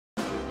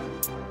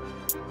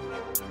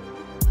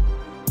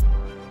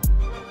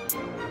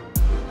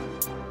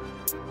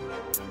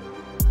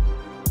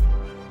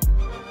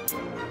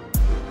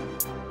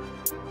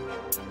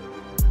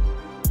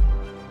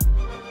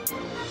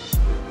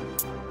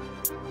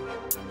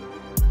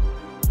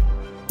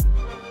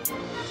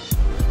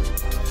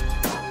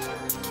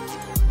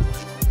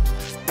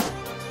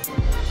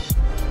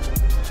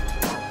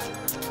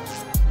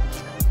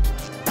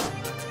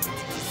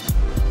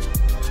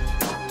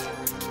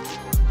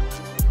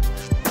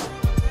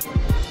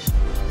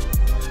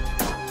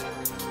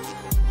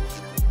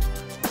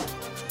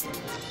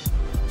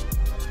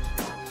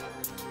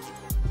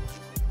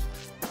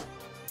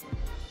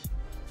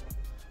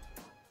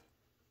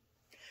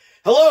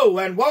Hello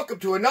and welcome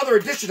to another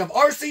edition of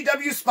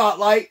RCW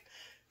Spotlight.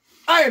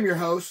 I am your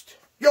host,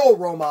 your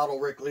role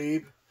model, Rick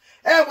Lieb.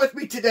 And with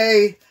me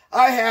today,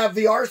 I have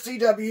the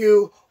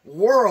RCW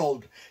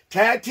World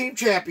Tag-Team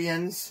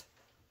Champions,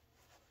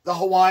 the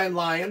Hawaiian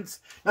Lions.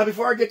 Now,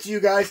 before I get to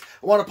you guys,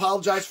 I want to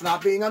apologize for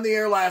not being on the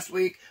air last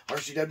week.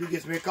 RCW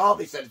gives me a call.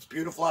 They said, it's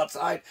beautiful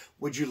outside.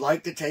 Would you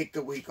like to take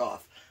the week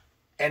off?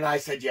 And I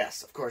said,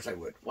 yes, of course I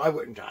would. Why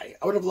wouldn't I?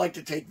 I would have liked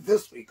to take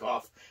this week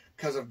off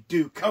because of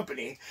due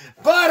company.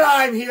 But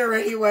I'm here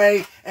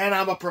anyway, and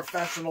I'm a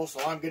professional, so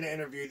I'm going to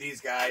interview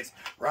these guys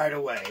right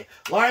away.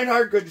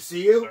 Lionheart, good to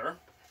see you. Sir.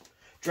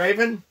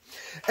 Draven.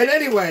 And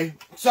anyway,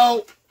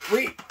 so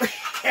we...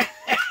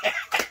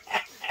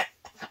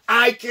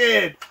 I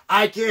kid.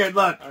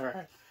 Look. All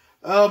right.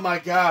 Oh, my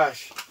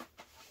gosh.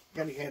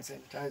 Got any hand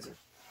sanitizer?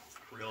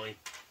 Really?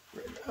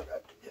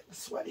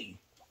 Sweaty.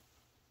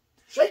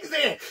 Shake his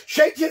hand.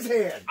 Shake his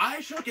hand.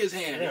 I shook his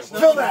hand. Yeah, There's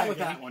feel nothing that. wrong with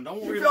that one.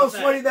 Don't worry You feel about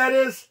how sweaty that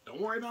is? Don't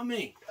worry about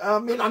me. I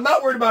mean, I'm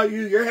not worried about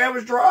you. Your hair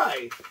was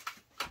dry.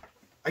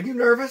 Are you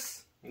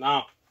nervous?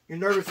 No, You're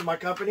nervous in my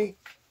company?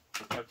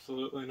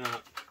 absolutely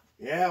not.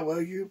 Yeah,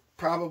 well, you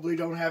probably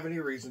don't have any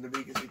reason to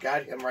be because you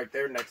got him right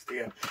there next to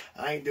you.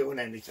 I ain't doing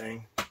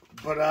anything.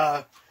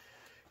 But,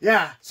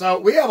 yeah, so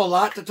we have a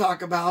lot to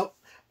talk about.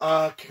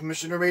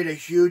 Commissioner made a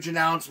huge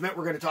announcement.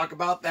 We're going to talk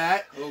about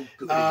that. Oh,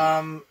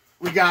 good.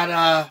 We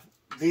got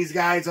these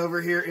guys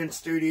over here in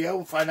studio.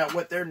 We'll find out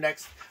what their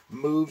next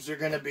moves are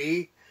going to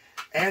be.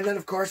 And then,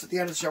 of course, at the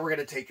end of the show, we're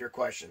going to take your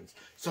questions.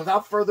 So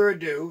without further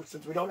ado,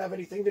 since we don't have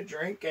anything to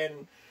drink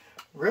and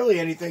really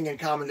anything in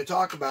common to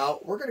talk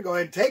about, we're going to go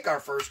ahead and take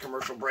our first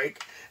commercial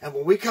break. And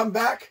when we come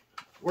back,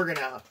 we're going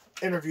to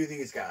interview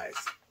these guys.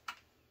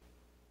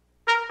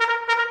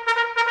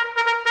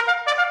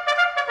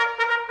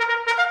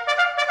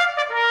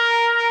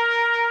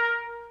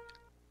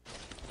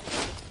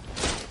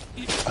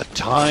 A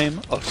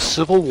time of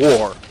civil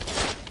war,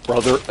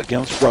 brother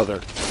against brother,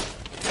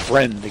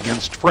 friend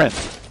against friend,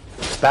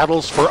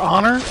 battles for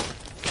honor,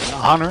 and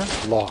honor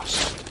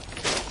lost.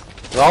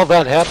 All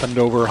that happened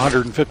over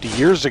 150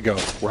 years ago,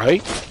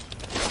 right?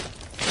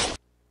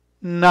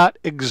 Not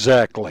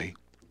exactly.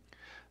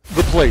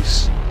 The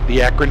place,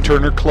 the Akron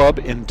Turner Club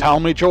in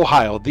Talmadge,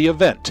 Ohio. The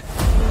event,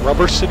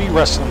 Rubber City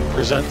Wrestling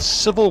presents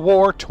Civil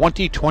War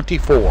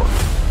 2024.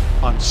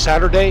 On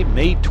Saturday,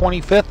 May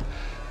 25th,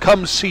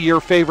 come see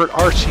your favorite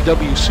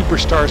RCW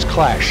superstars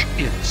clash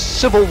in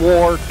Civil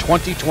War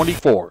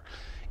 2024.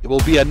 It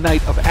will be a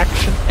night of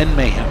action and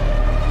mayhem.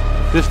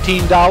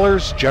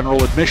 $15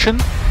 general admission,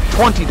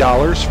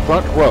 $20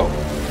 front row.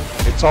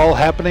 It's all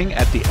happening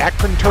at the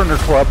Akron Turner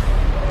Club,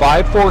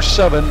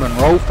 547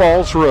 Monroe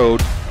Falls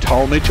Road,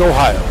 Talmadge,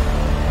 Ohio,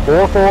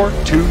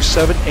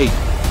 44278.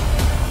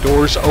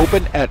 Doors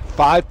open at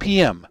 5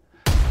 p.m.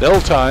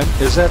 Bell time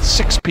is at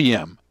 6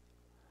 p.m.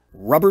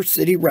 Rubber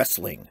City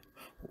Wrestling.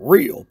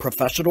 Real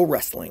professional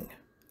wrestling.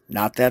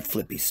 Not that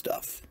flippy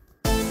stuff.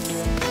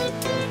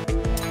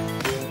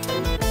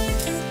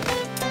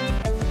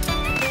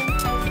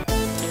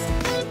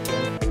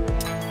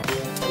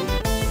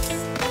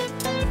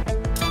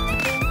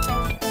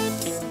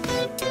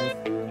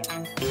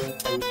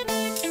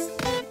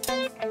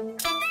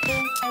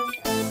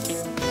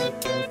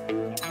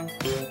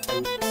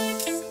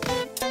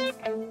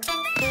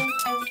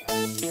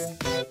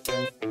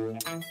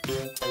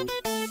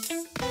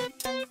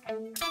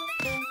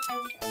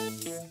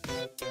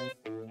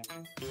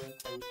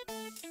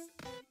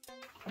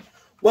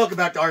 Welcome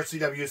back to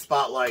RCW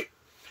Spotlight.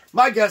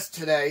 My guests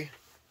today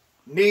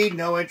need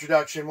no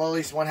introduction. Well, at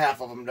least one half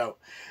of them don't.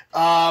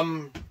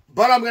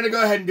 But I'm going to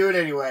go ahead and do it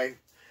anyway.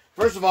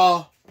 First of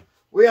all,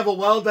 we have a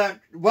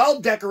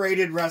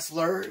well-decorated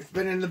wrestler. He's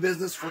been in the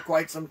business for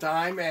quite some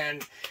time,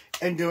 and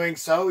in doing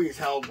so, he's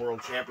held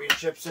world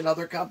championships in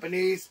other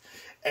companies.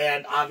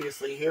 And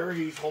obviously here,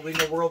 he's holding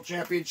the world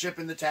championship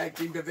in the tag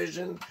team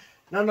division.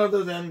 None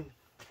other than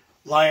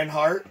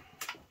Lionheart.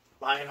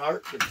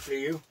 Lionheart, good to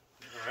see you.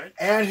 Right.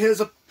 And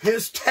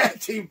his tag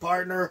team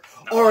partner,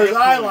 or as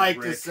I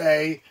like to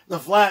say, the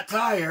flat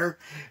tire,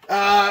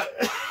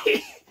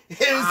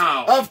 is,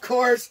 of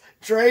course,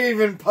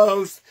 Draven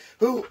Post,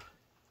 who,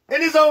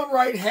 in his own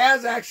right,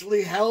 has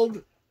actually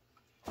held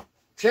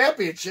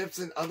championships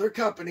in other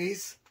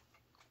companies.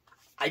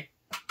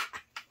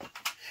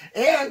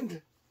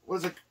 And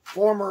was a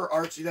former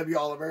RCW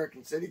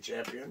All-American City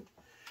champion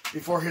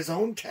before his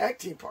own tag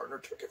team partner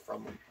took it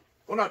from him.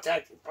 Well, not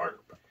tag team partner,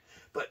 but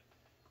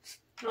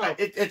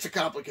it's a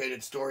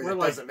complicated story that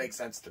doesn't make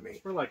sense to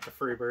me. We're like the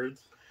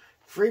Freebirds.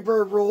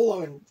 Freebird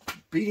rule and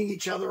beating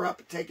each other up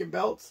and taking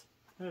belts?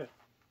 Yeah.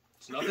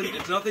 It's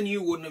nothing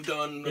you wouldn't have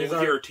done with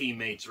your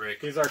teammates,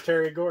 Rick. He's our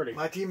Terry Gordy.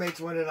 My teammates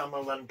win it, I'm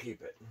going to let them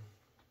keep it.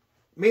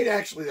 Me,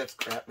 actually, that's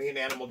crap. Me and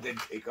Animal did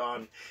take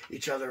on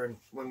each other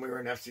when we were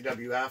in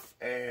FCWF,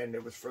 and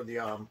it was for the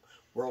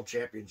World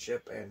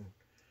Championship, and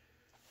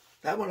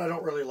that one I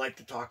don't really like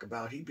to talk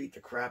about. He beat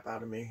the crap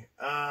out of me.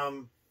 I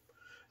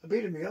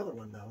beat him the other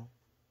one, though.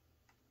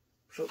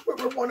 So we're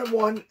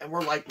 1-1, and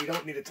we're like, we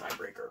don't need a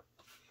tiebreaker.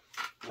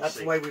 That's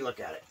the way we look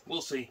at it.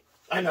 We'll see.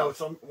 I know.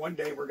 One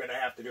day we're gonna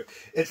have to do it.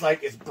 It's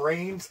like it's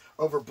brains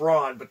over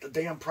brawn, but the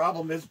damn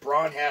problem is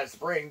brawn has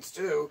brains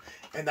too,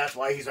 and that's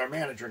why he's our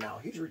manager now.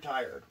 He's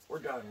retired. We're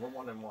done. We're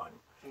 1-1.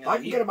 If I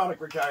can get him out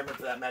of retirement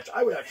for that match,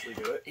 I would actually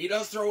do it. He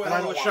does throw a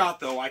hell of a shot,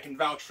 though. I can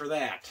vouch for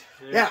that.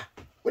 Yeah.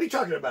 What are you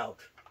talking about?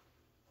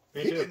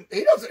 Me He too.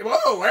 doesn't.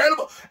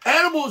 Whoa,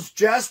 Animal's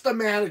just the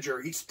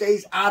manager. He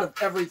stays out of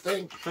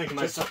everything.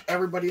 Just so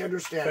everybody I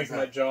understands think that.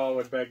 my jaw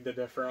would beg to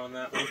differ on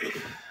that one.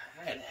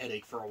 I had a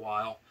headache for a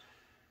while.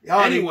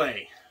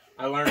 Anyway,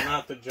 I learned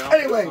not to jump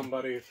at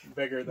somebody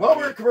bigger than while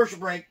me. we're at commercial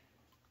break,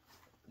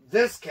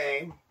 this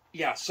came.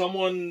 Yeah,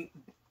 someone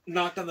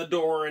knocked on the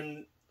door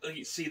and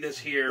you see this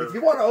here. If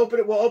you want to open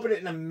it, we'll open it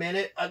in a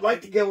minute. I'd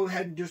like to go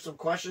ahead and do some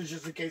questions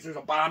just in case there's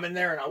a bomb in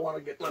there, and I want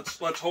to get. Let's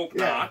hope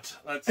not.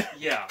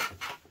 Yeah.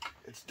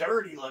 It's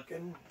dirty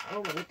looking. I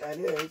don't know what that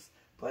is,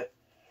 but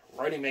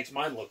Writing makes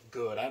mine look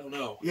good. I don't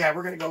know. yeah,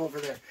 we're gonna go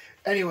over there.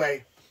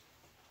 Anyway,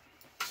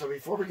 so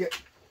before we get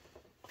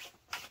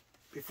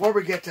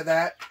to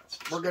that,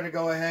 we're gonna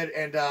go ahead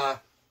and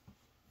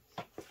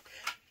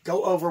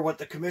go over what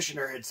the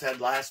commissioner had said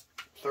last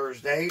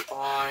Thursday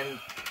on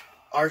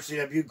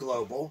RCW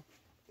Global.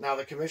 Now,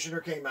 the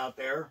commissioner came out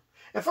there,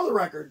 and for the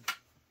record,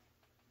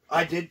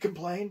 I did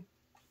complain,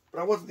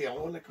 but I wasn't the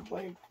only one that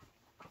complained.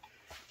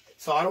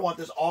 So I don't want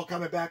this all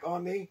coming back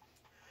on me,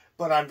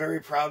 but I'm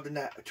very proud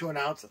to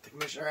announce that the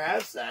commissioner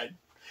has said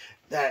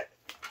that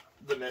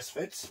the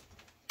Misfits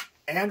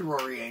and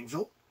Rory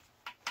Angel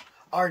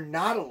are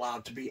not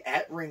allowed to be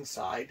at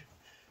ringside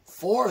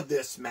for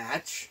this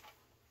match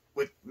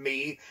with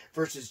me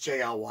versus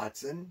JL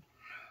Watson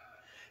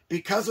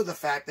because of the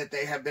fact that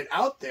they have been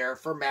out there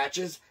for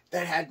matches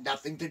that had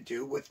nothing to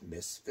do with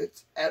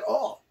Misfits at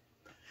all.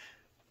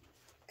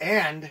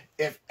 And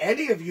if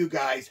any of you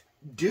guys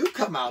do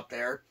come out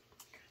there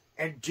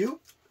and do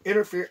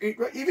interfere,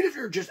 even if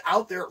you're just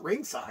out there at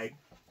ringside,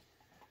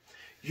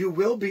 you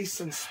will be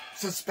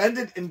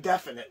suspended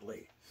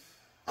indefinitely.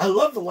 I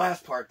love the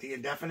last part, the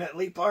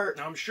indefinitely part.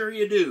 I'm sure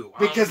you do.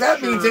 Because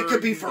that means it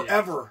could be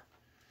forever.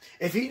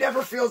 If he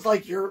never feels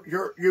like you're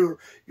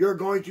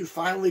going to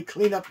finally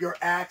clean up your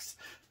acts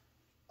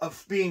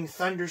of being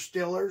Thunder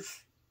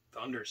Stealers,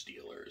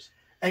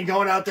 and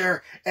going out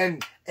there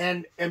and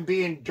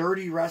being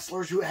dirty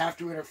wrestlers who have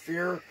to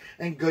interfere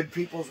in good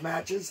people's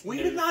matches.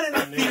 We did not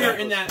interfere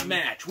in that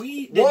match.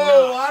 We did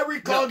Whoa, not. I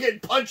recall getting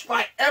punched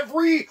by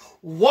every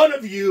one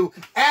of you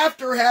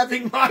after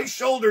having my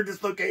shoulder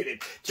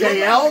dislocated.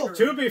 JL?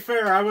 To be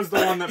fair, I was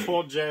the one that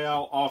pulled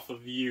JL off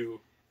of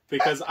you.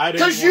 Because I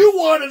didn't. Because you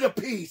wanted a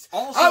piece.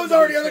 Also, I was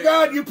already on the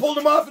ground. You pulled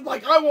him off and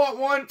like, I want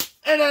one.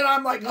 And then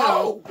I'm like,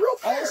 no, real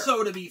fair.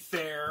 Also, to be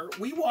fair,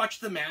 we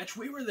watched the match.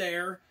 We were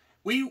there.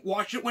 We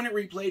watched it when it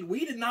replayed.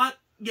 We did not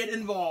get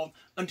involved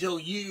until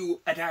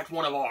you attacked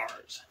one of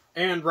ours.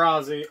 And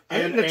Rozzy I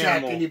and didn't attack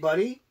Animal.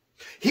 anybody.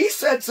 He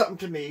said something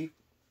to me,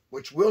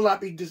 which will not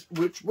be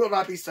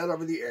said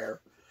over the air,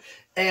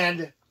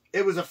 and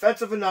it was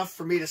offensive enough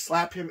for me to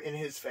slap him in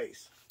his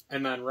face.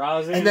 And then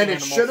Rozzy And then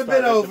it Animal should have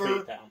been started the over.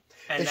 beatdown.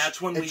 And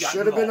that's when we got It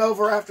should have been involved.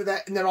 over after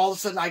that, and then all of a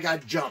sudden I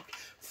got jumped.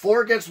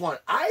 4 against 1.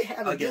 I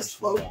had a Against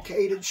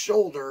dislocated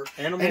shoulder,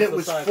 Animal's and it the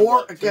was size of 4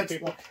 what, 2 against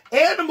people?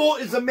 1. Animal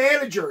is a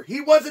manager.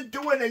 He wasn't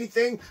doing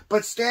anything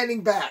but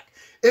standing back.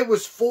 It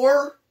was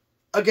 4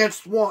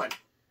 against 1.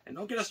 And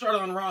don't get us started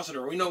on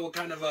Rossiter. We know what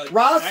kind of a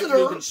Rossiter- that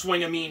dude can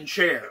swing a mean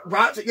chair.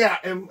 Yeah,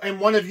 and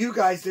one of you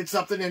guys did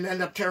something and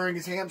ended up tearing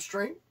his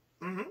hamstring.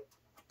 Mm-hmm.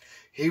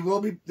 There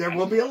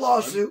will be a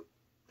lawsuit.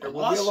 There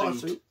will be a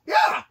lawsuit.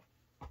 Yeah.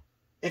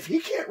 If he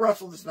can't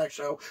wrestle this next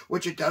show,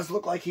 which it does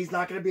look like he's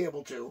not going to be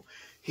able to,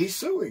 he's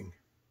suing.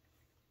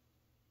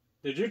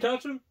 Did you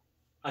touch him?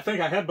 I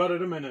think I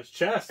headbutted him in his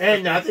chest.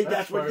 And I think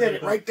that's what did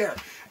it right there.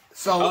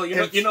 So Oh,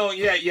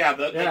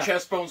 the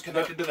chest bone's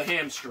connected to the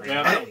hamstring.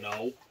 Yeah. I don't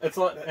know. It's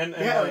like,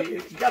 yeah,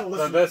 you got to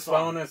listen to this the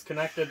song. bone is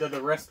connected to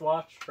the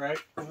wristwatch, right?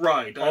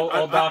 Right. Old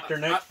Dr.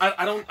 Nick.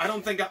 I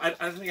think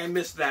I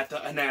missed that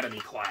anatomy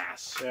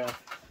class. Yeah.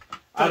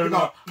 I don't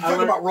know. You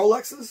talking about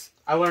Rolexes?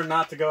 I learned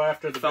not to go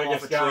after the Fell off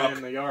biggest a guy truck.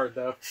 in the yard,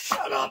 though.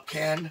 Shut up,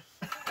 Ken.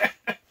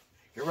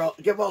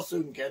 Get well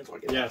soon, Ken. So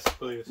Yes,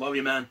 please. Love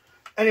you, man.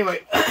 Anyway,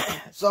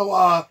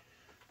 so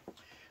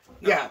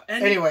yeah.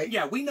 And Anyway,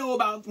 yeah, we know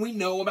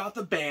about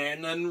the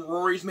ban, and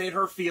Rory's made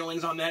her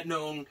feelings on that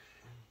known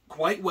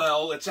quite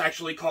well. It's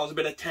actually caused a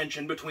bit of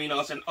tension between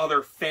us and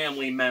other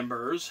family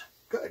members.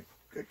 good.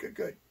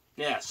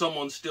 Yeah,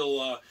 someone's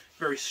still a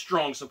very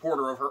strong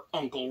supporter of her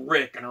Uncle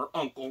Rick and her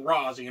Uncle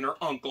Rozzy and her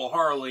Uncle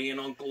Harley and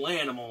Uncle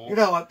Animal. You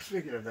know what?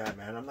 Speaking of that,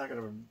 man, I'm not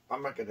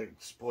gonna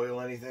spoil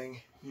anything.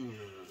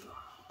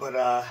 But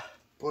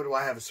boy, do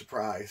I have a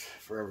surprise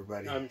for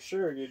everybody I'm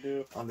sure you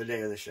do. on the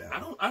day of the show. I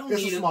don't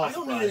Just a need small I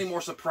don't need surprise. any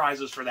more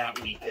surprises for that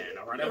weekend.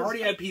 All right, I've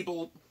already had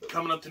people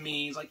coming up to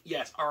me. He's like,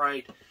 "Yes, all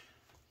right."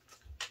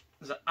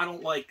 I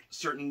don't like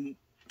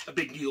a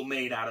big deal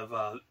made out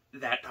of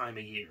that time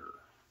of year.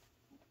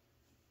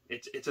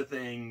 It's a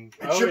thing.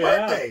 It's Oh, your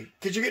yeah. birthday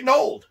because you're getting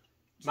old.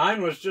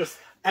 Mine was just...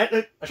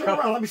 Turn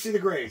around, let me see the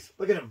grays.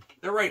 Look at them.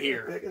 They're right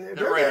here. They're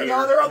They're right there. No,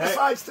 here. they're on the Hey.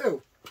 sides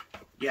too.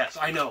 Yes,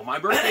 I know. My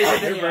birthday's the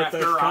day Your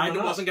birthday's after. I coming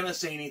up. wasn't going to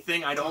say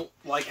anything. I don't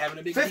like having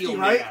a big 50, deal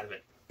right? made out of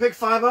it. Big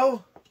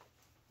 50?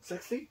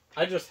 60?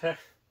 I just had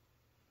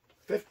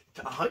 50?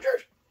 100?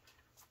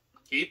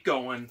 Keep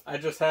going. I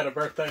just had a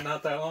birthday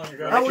not that long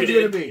ago. How old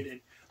you gonna be? You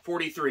did.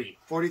 43.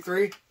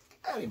 43?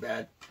 That ain't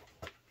bad.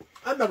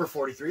 I remember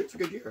 43. It's a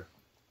good year.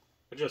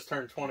 I just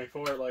turned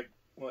 24, like,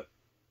 what,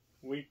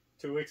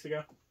 2 weeks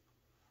ago?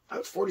 I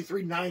was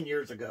 43 9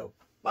 years ago.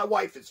 My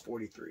wife is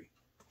 43.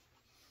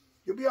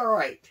 You'll be all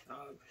right.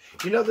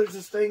 You know, there's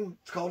this thing,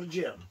 it's called a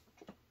gym.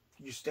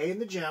 You stay in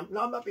the gym.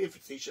 No, I'm not being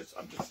facetious.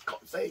 I'm just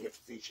saying it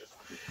facetious.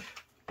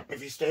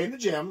 If you stay in the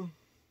gym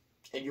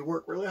and you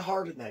work really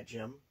hard in that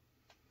gym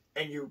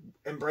and you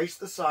embrace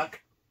the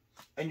suck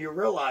and you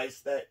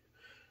realize that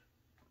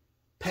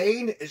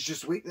pain is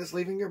just weakness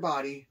leaving your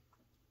body,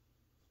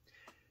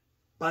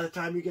 by the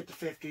time you get to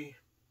 50,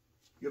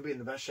 you'll be in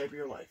the best shape of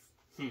your life.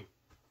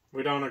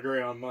 We don't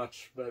agree on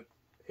much, but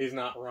he's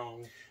not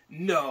wrong.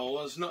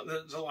 No,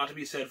 there's a lot to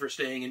be said for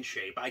staying in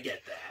shape. I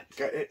get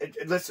that. Okay,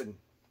 listen,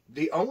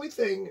 the only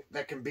thing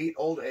that can beat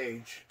old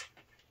age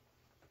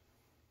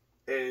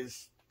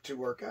is to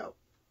work out.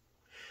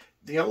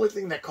 The only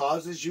thing that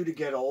causes you to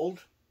get old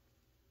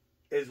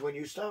is when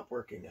you stop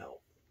working out.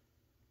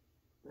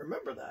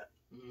 Remember that.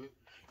 Mm-hmm.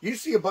 You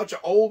see a bunch of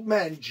old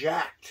men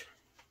jacked.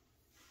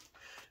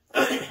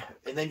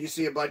 And then you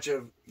see a bunch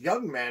of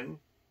young men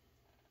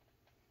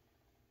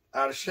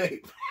out of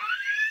shape.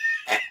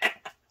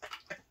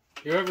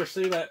 You ever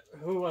see that?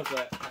 Who was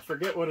that? I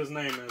forget what his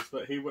name is,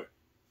 but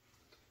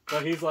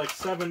he's like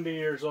 70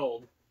 years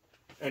old,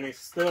 and he's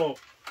still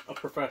a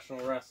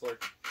professional wrestler.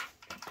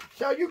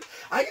 I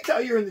can tell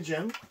you're in the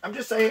gym. I'm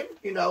just saying,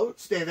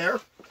 stay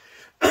there.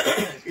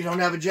 If you don't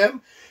have a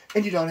gym,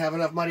 and you don't have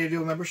enough money to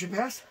do a membership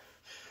pass,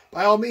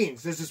 by all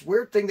means, there's this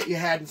weird thing that you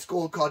had in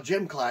school called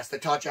gym class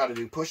that taught you how to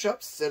do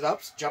push-ups,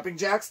 sit-ups, jumping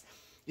jacks,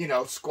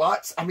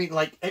 squats. I mean,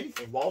 like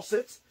anything, wall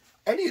sits.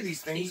 Any of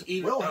these things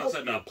will help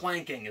you.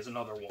 Planking is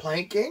another one.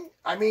 Planking?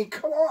 I mean,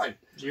 come on.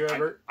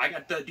 I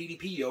got the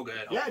DDP yoga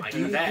at home. Yeah, I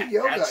do DDP that.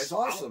 yoga is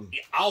awesome.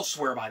 I'll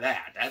swear by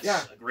that.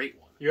 That's a great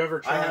one. You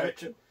ever I have try? it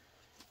too.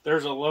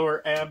 There's a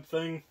lower ab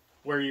thing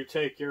where you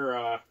take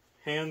your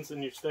hands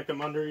and you stick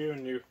them under you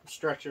and you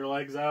stretch your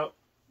legs out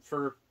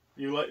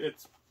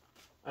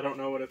I don't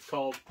know what it's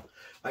called.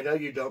 I know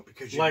you don't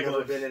because you've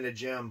never been in a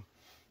gym.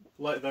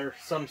 There's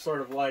some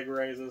sort of leg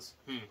raises.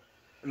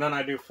 And then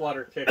I do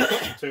flutter kicks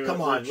too.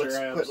 Come on, let's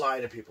quit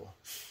lying to people.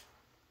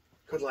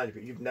 Quit lying to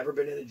people. You've never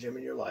been in a gym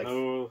in your life.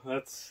 No,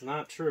 that's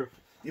not true.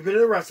 You've been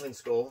in a wrestling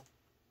school.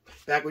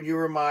 Back when you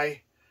were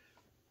my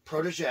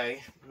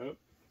protege, Nope.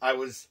 I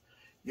was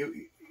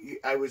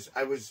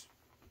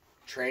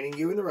training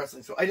you in the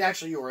wrestling school. And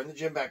actually, you were in the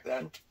gym back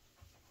then.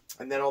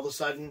 And then all of a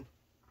sudden,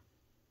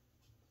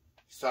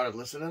 you started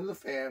listening to the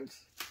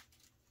fans.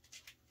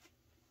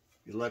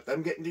 You let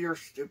them get into your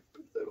stupid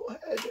little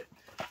head.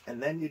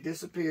 And then you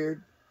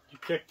disappeared. You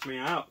kicked me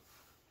out.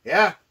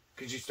 Yeah,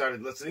 because you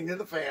started listening to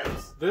the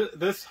fans.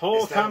 This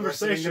whole Instead of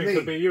conversation listening to me.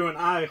 could be you and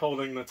I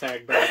holding the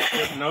tag belt.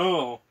 But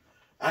no.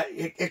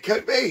 It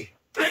could be.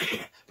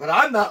 But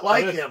I'm not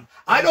like him.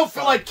 I don't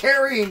feel like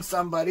carrying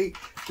somebody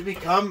to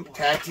become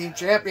tag team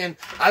champion.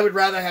 I would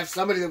rather have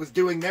somebody that was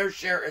doing their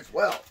share as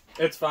well.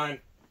 It's fine.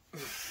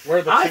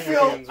 We're the I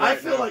champions feel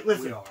right now. like,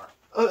 listen, We are.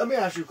 let me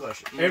ask you a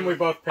question. And we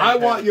both I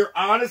want your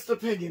honest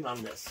opinion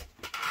on this.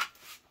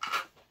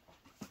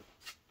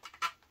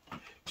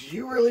 Do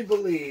you really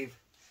believe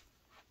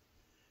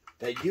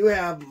that you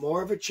have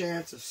more of a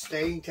chance of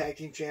staying tag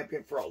team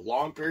champion for a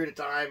long period of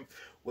time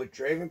with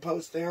Draven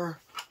Post there?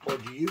 Or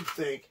do you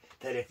think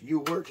that if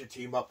you were to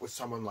team up with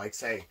someone like,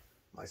 say,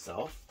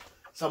 myself,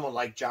 someone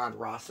like John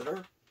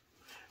Rossiter,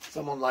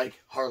 someone like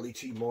Harley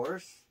T.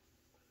 Morris,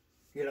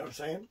 you know what I'm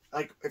saying?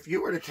 Like, if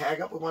you were to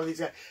tag up with one of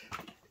these guys,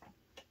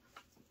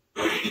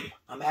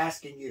 I'm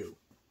asking you,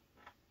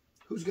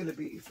 who's going to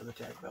beat you for the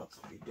tag belts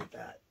if you did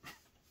that?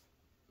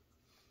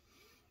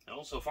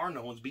 Well, so far,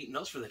 no one's beaten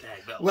us for the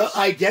tag belts. Well,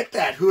 I get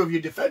that. Who have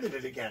you defended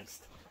it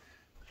against?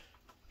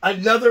 A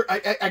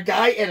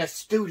guy and a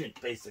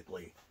student,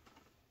 basically.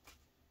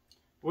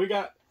 We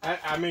got.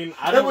 I mean,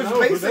 I don't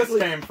know who this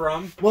came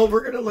from. Well,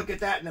 we're going to look at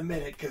that in a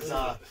minute because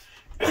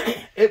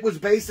it was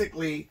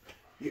basically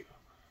you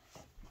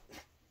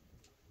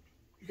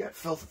got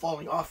filth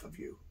falling off of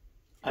you.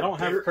 I don't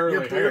have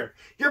curly hair.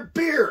 Your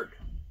beard.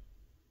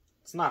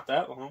 It's not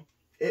that long.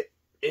 It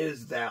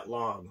is that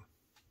long.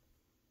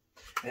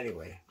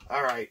 Anyway,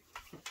 all right.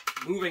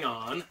 Moving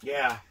on.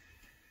 Yeah.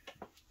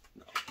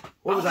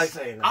 What was I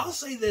saying? I'll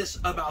say this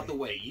about the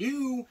way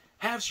you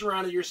have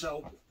surrounded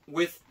yourself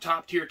with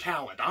top-tier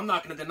talent. I'm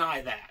not going to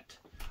deny that.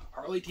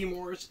 Harley T.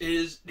 Morris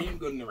is damn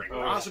good in the ring.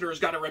 Rossiter has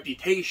got a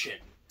reputation.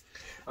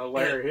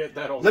 Larry hit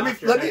that'll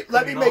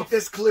Let me make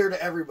this clear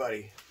to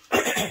everybody.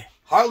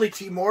 Harley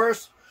T.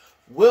 Morris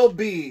will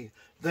be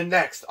the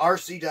next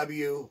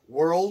RCW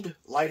World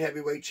Light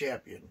Heavyweight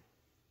Champion.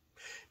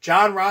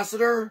 John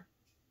Rossiter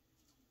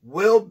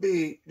will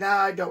be...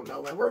 I don't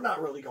know, man. We're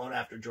not really going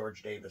after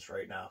George Davis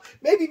right now.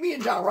 Maybe me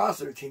and John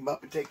Rossiter team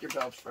up and take your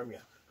belts from you.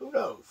 Who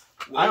knows?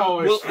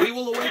 We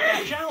will await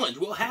that challenge.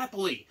 We'll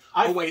happily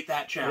await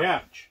that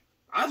challenge.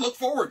 Yeah. I look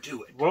forward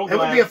to it. It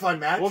would be a fun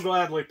match. We'll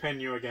gladly pin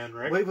you again,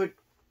 Rick. Wait.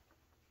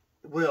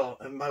 Will,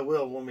 and by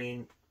will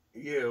mean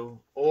you,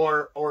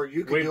 or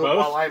you can We do it both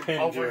while I'm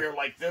pinned over you. here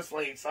like this,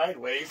 laying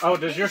sideways. Oh,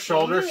 does your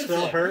shoulder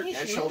still hurt?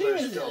 That shoulder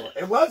is still.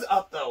 It was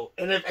up though,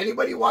 and if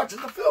anybody watches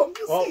the film,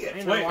 you'll see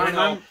it. Wait, I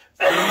know.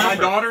 My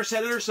daughter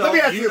said it herself. Let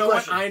me ask you a know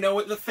question. it. I know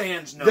it. The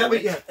fans know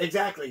it. Yeah,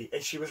 exactly,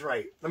 and she was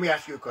right. Let me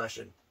ask you a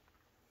question,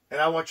 and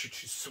I want you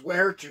to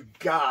swear to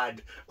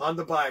God on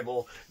the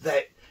Bible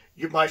that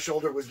my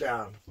shoulder was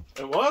down.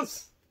 It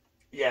was.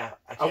 Yeah,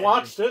 I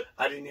watched it.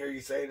 I didn't hear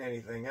you saying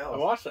anything else. I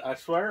watched it. I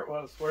swear it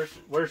was.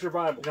 Where's your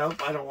Bible?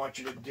 Nope, I don't want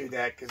you to do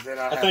that because then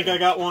I think I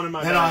got one in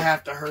my then bag. I'll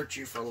have to hurt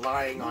you for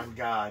lying on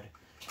God.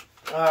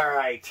 All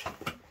right,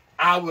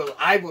 I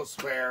will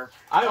swear.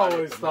 I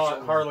always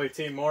thought Harley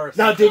T. Morris.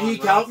 Now, and did John he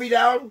count Ross- me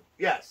down?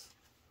 Yes.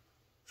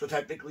 So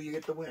technically, you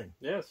get the win.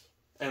 Yes.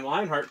 And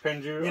Lionheart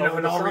pinned you. You know, over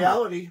in the all summer.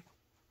 reality,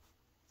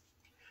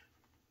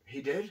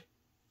 he did.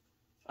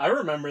 I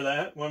remember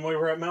that when we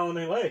were at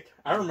Melanie Lake.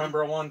 I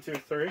remember a 1, 2,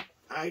 3.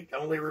 I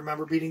only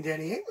remember beating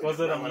Danny England. Was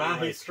it a at Melanie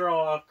Mahi Lake.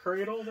 straw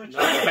cradle? That you...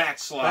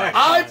 Backslide.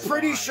 I'm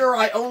pretty sure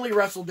I only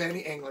wrestled Danny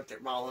England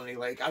at Melanie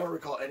Lake. I don't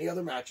recall any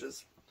other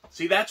matches.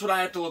 See, that's what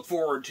I have to look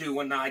forward to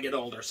when I get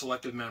older.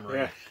 Selective memory.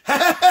 Yeah.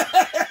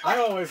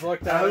 I always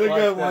looked at That was it a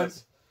like good one.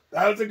 this.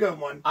 That was a good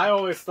one. I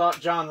always thought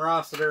John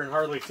Rossiter and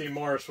Harley T.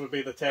 Morris would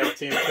be the tag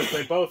team because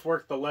they both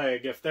work the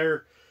leg. If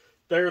they're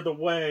the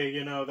way,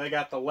 you know, they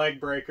got the leg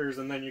breakers,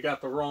 and then you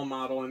got the role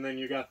model, and then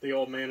you got the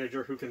old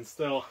manager who can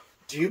still.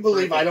 Do you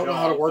believe I don't know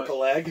how to work a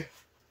leg?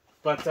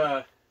 But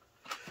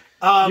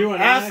you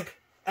and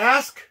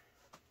ask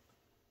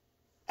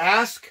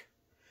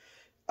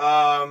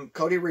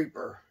Cody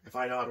Reaper if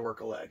I know how to work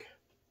a leg.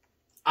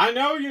 I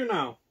know you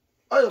know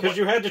because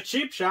you had to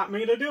cheap shot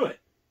me to do it.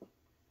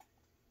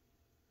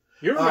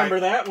 You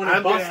remember that when I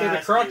busted the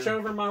crutch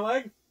over my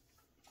leg?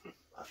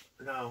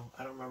 No,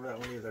 I don't remember that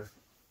one either.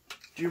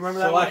 Do you remember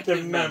that Selective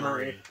one?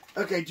 memory.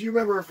 Okay, do you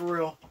remember it for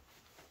real?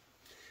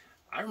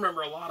 I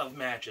remember a lot of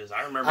matches.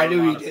 I remember. I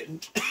knew you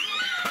didn't.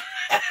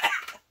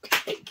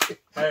 Hey,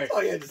 That's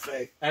all you had to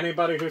say.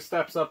 Anybody who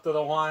steps up to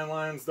the Hawaiian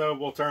Lions, though,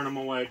 we'll turn them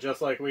away,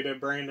 just like we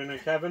did Brandon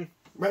and Kevin.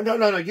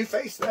 No. You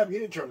faced them. You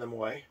didn't turn them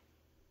away.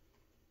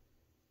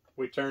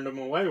 We turned them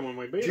away when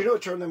we beat Do you know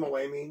what turn them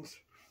away means?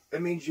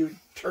 It means you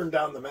turned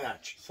down the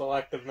match.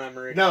 Selective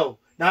memory. No,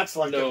 not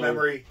selective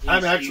memory.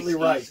 I'm actually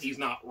right. He's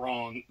not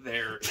wrong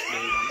there.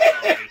 I'm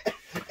sorry.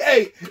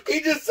 Hey,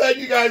 he just said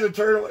you guys would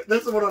turn away.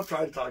 This is what I'm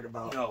trying to talk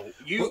about. No,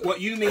 what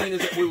you mean is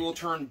that we will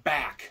turn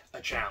back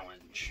a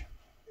challenge.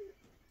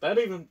 That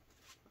even...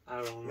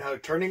 I don't know. No,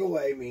 turning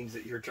away means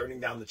that you're turning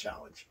down the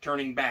challenge.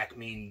 Turning back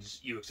means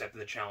you accepted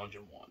the challenge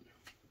and won.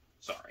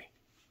 Sorry.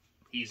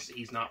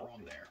 He's not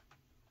wrong there.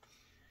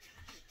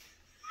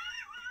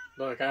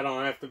 Look, I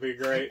don't have to be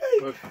great.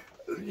 With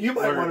You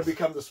might words. want to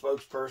become the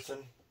spokesperson.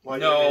 while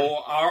you're No,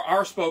 here.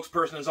 our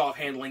spokesperson is off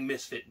handling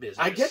misfit business.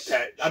 I get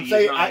that. I'm She's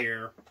saying not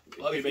here.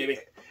 Love you, baby.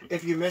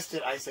 If you missed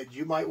it, I said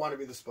you might want to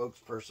be the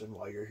spokesperson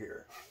while you're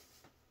here.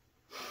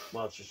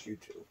 Well, it's just you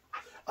two.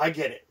 I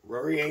get it.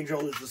 Rory Angel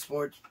is the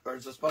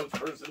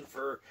spokesperson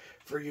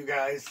for you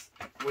guys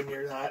when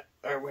you're not,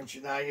 or when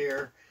she's not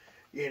here,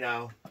 you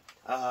know.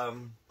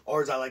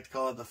 Or as I like to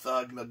call it, the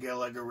thug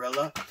Magilla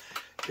Gorilla,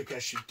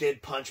 because she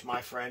did punch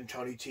my friend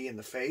Tony T in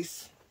the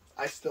face.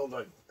 I still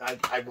don't.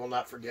 I will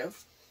not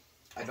forgive.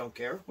 I don't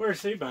care.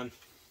 Where's he been?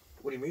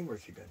 What do you mean?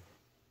 Where's he been?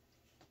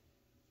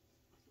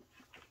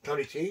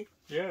 Tony T?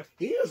 Yeah.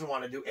 He doesn't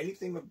want to do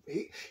anything.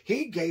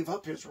 He gave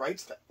up his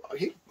rights.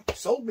 He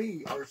sold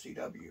me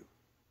RCW.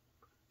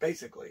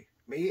 Basically.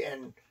 Me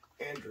and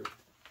Andrew.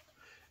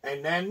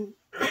 And then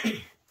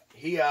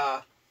he,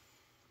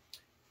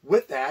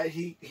 with that,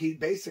 he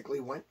basically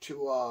went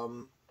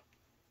to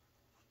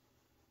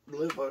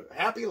live a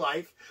happy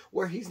life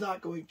where he's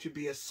not going to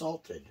be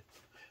assaulted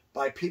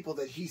by people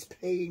that he's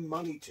paying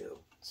money to.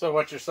 So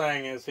what you're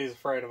saying is he's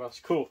afraid of us.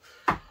 Cool.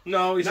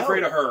 No, he's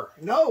afraid of her.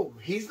 No,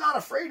 he's not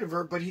afraid of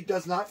her, but he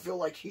does not feel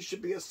like he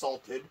should be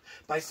assaulted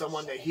by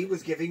someone that he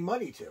was giving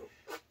money to.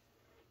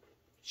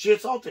 She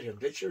assaulted him,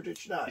 did she or did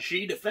she not?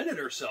 She defended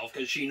herself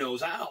because she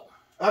knows how.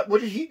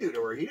 What did he do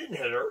to her? He didn't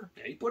hit her.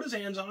 Yeah, he put his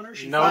hands on her.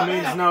 She No fought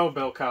means back. no,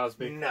 Bill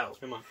Cosby. No.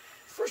 Come on.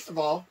 First of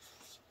all,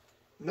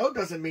 no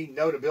doesn't mean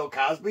no to Bill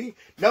Cosby.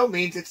 No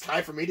means it's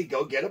time for me to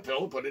go get a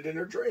pill and put it in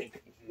her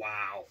drink.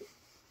 Wow.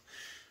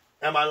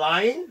 Am I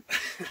lying?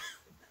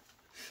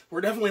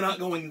 We're definitely not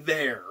going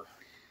there.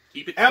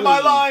 Keep it Am clean. I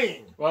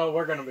lying? Well,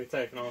 we're going to be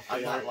taking off the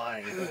I'm not air.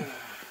 lying.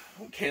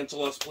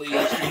 Cancel us, please.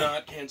 Do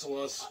not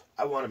cancel us.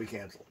 I want to be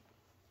canceled.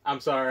 I'm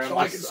sorry. So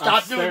I can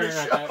stop doing the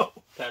staring show.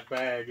 at that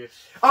bag.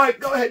 All right,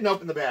 go ahead and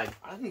open the bag.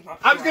 I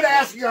was going to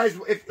ask you guys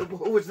who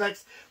was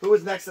next. Who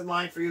was next in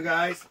line for you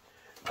guys?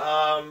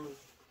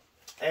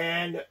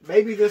 And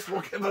maybe this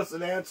will give us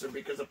an answer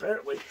because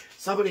apparently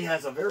somebody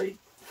has a very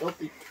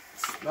filthy,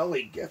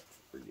 smelly gift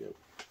for you.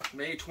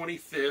 May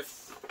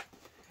 25th.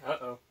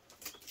 Uh-oh.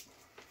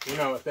 You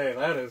know what day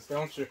that is,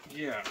 don't you?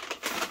 Yeah.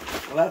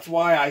 Well, that's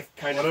why I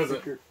kind of. What is it?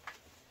 figured.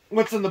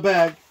 What's in the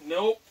bag?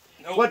 Nope.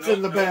 What's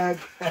in the bag?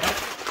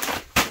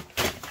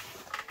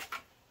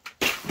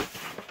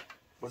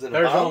 Was it a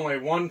There's bottle? only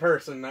one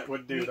person that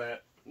would do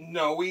that.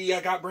 No, we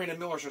got Brandon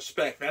Miller's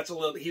respect.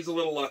 He's a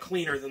little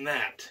cleaner than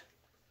that.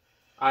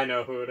 I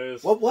know who it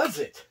is. What was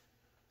it?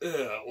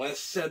 Less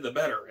said the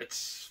better.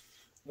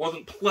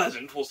 Wasn't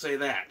pleasant, we'll say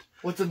that.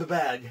 What's in the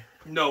bag?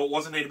 No, it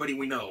wasn't anybody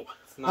we know.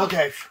 It's not,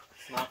 Okay.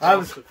 It's not I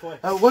was. to play.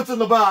 What's in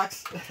the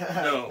box?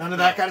 No. None of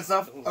that kind of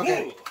stuff.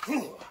 Okay.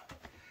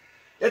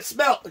 It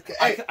smelled. Okay.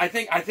 I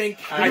think.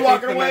 Are you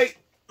walking away?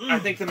 I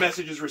think the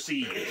message is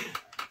received.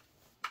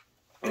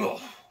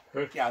 Oh.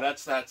 Yeah,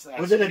 that's.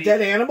 Was it a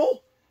dead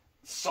animal?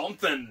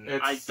 Something.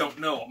 I don't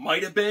know. It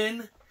might have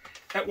been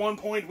at one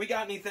point. We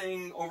got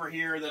anything over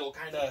here that'll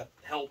kind of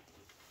help?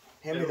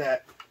 Hand me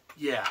that.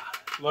 Yeah.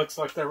 Looks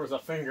like there was a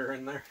finger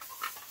in there.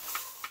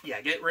 Yeah.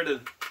 Get rid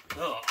of.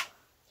 Oh.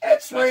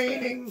 It's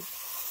raining.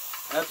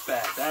 That's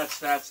bad. That's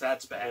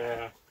bad.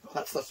 Yeah. Well,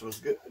 that stuff was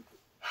good.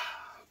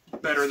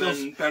 Better than.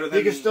 You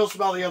can still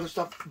smell the other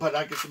stuff, but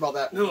I can smell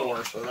that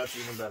more, so that's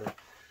even better.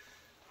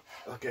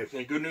 Okay.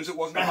 Okay, good news it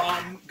wasn't a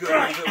mom.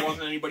 Good news it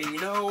wasn't anybody we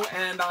know.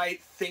 And I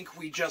think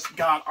we just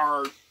got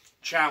our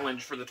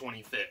challenge for the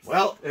 25th.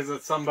 Well, Is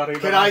it somebody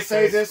that can I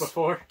say faced this?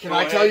 before? Can Go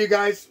I tell ahead. you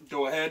guys?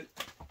 Go ahead.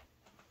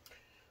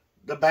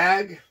 The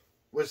bag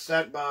was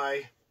sent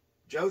by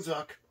Joe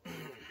Zuck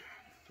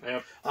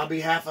Yep. on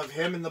behalf of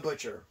him and the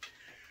butcher.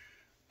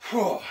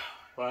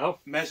 Well,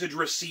 Message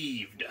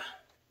received,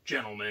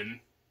 gentlemen.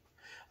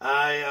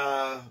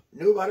 I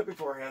knew about it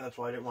beforehand. That's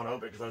why I didn't want to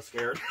open it, because I was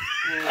scared.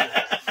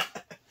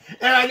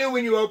 And I knew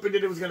when you opened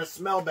it, it was going to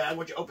smell bad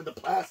once you opened the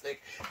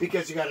plastic,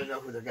 because you got to know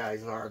who the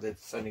guys are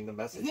that's sending the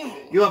message.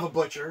 You have a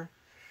butcher,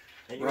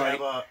 and you Right.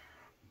 have a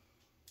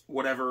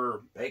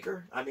Whatever.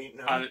 baker. I mean,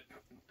 no,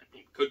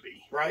 Could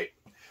be. right?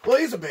 Well,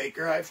 he's a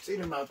baker. I've seen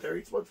him out there.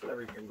 He smokes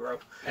whatever he can grow.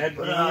 Ed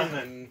But,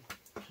 Gein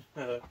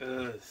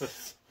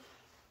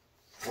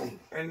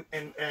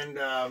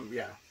And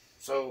yeah.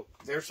 So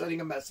they're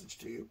sending a message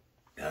to you.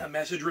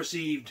 Message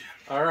received.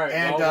 all right.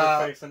 And,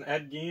 well, we're facing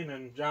Ed Gein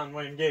and John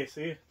Wayne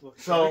Gacy.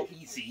 Looks So like.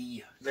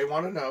 Easy. they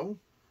want to know.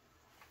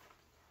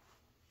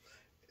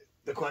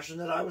 The question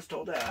that I was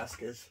told to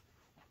ask is,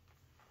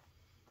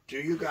 do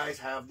you guys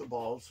have the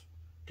balls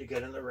to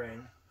get in the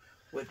ring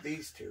with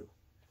these two?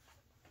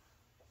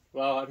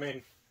 Well, I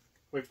mean,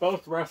 we've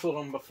both wrestled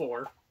them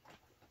before.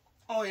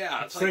 Oh,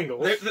 yeah. It's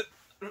Singles.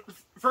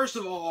 First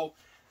of all,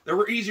 there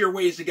were easier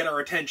ways to get our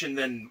attention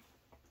than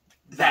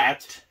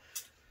that.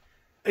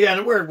 Yeah, in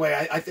a weird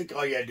way, I think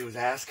all you had to do is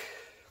ask.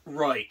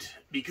 Right.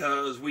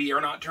 Because we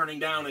are not turning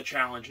down a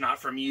challenge. Not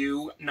from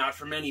you, not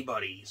from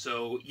anybody.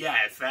 So, yeah,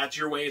 if that's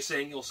your way of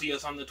saying you'll see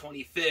us on the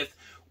 25th,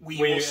 we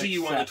will see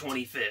you on the accept.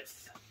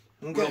 25th.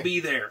 Okay. We'll be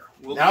there.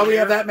 Now we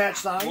have that match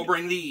signed. We'll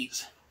bring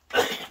these.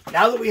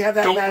 Now that we have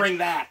that Don't match bring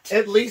that.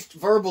 at least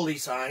verbally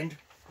signed,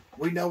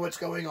 we know what's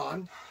going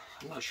on.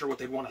 I'm not sure what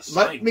they'd want to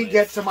sign Let me with.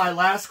 get to my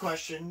last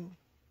question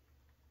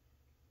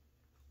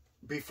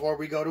before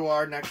we go to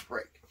our next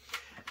break.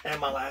 And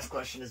my last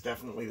question is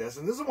definitely this.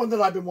 And this is one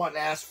that I've been wanting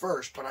to ask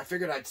first, but I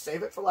figured I'd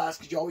save it for last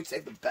because you always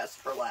save the best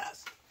for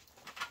last.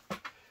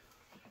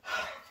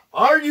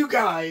 Are you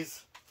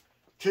guys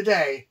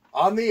today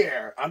on the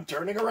air? I'm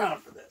turning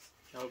around for this.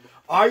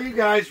 Are you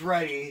guys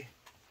ready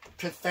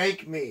to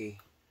thank me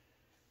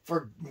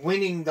for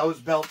winning those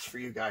belts for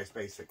you guys,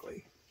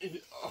 basically?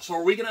 So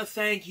are we going to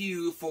thank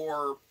you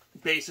for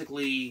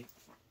basically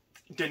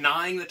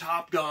denying the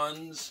Top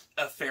Guns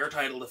a fair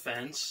title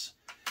defense,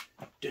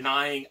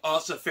 denying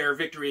us a fair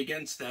victory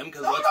against them?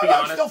 Because let's be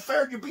honest, still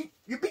fair. You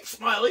beat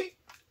Smiley.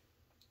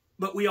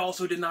 but we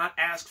also did not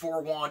ask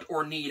for, want,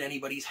 or need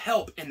anybody's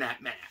help in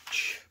that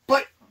match.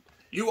 But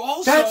You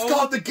also... that's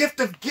called the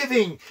gift of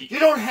giving. You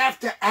don't have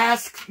to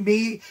ask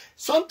me.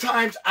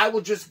 Sometimes I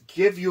will just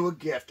give you a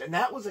gift. And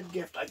that was a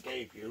gift I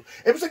gave you.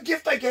 It was a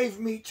gift I gave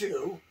me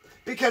too.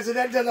 Because it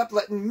ended up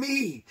letting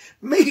me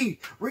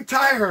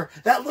retire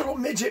that little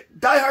midget,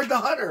 Die Hard the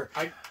Hunter.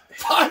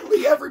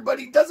 Finally,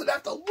 everybody doesn't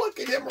have to look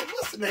at him or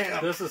listen to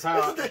him. This is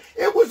how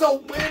It was a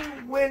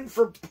win-win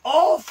for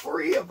all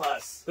three of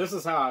us. this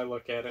is how I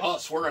look at it.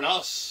 Us, we're in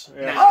us.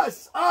 Yeah. Now.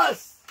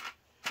 Us.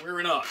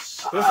 We're in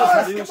us. This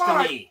Us, is News come to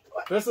on. me.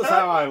 This is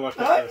how I look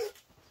at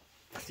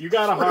this. You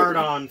got a hard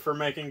on for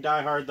making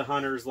Die Hard the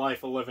Hunter's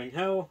life a living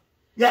hell.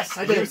 Yes,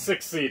 I You did.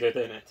 succeeded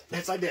in it.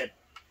 Yes, I did.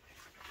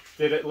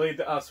 Did it lead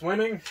to us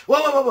winning?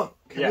 Whoa.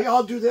 Can Yeah. we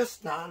all do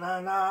this? Nah.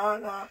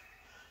 Nah.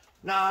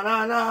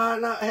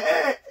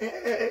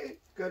 Hey.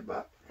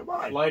 Goodbye. Come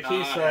on. Like he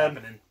Not said,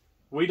 happening.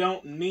 we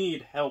don't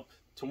need help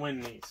to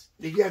win these.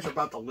 You guys are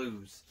about to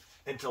lose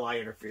until I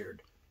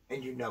interfered.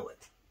 And you know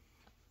it.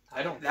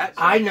 I don't. That-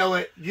 I know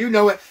it. You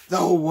know it.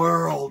 The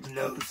world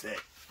knows it.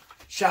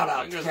 Shout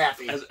out to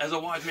Kathy. As a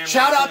wise man,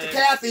 Shout once out to said,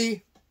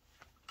 Kathy.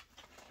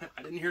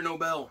 I didn't hear no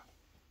bell.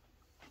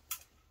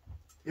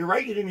 You're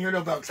right, you didn't hear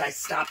no bell because I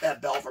stopped that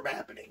bell from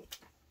happening.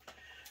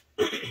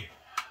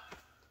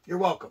 You're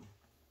welcome.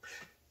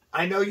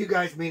 I know you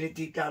guys mean it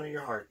deep down in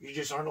your heart. You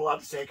just aren't allowed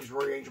to say it because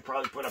Rory Angel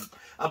probably put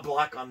a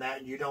block on that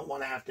and you don't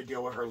want to have to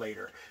deal with her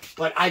later.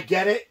 But I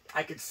get it.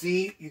 I could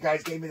see you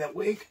guys gave me that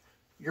wink.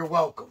 You're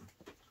welcome.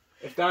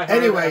 If Die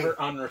Hard ever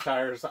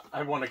unretires,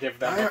 I want to give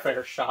them a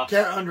fair shot.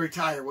 Can't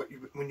unretire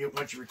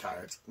once you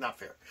retire. It's not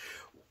fair.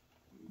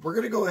 We're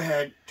going to go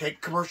ahead, take a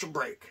commercial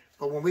break.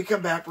 But when we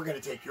come back, we're going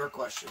to take your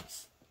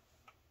questions.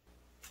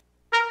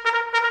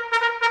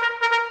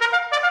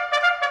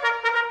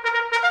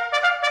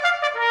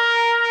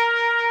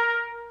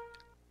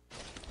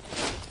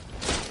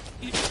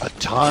 A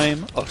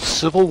time of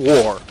civil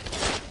war,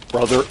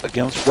 brother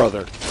against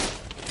brother,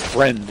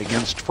 friend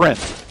against friend,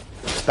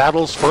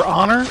 battles for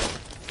honor,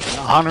 and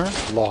honor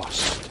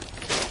lost.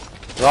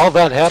 But all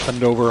that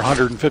happened over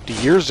 150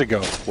 years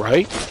ago,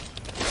 right?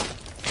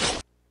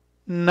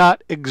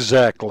 Not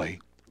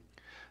exactly.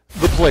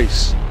 The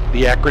place,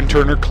 the Akron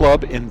Turner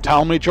Club in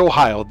Talmadge,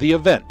 Ohio. The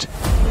event,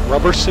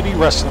 Rubber City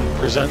Wrestling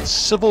presents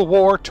Civil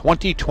War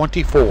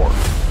 2024.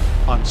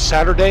 On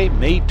Saturday,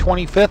 May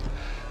 25th,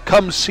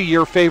 come see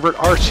your favorite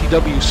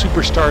RCW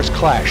superstars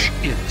clash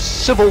in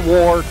Civil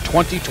War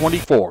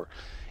 2024.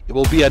 It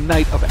will be a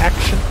night of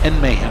action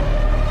and mayhem.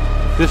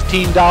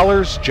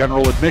 $15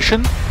 general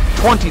admission,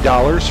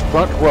 $20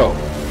 front row.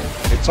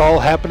 It's all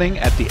happening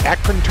at the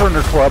Akron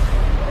Turner Club,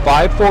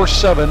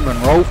 547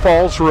 Monroe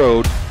Falls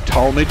Road,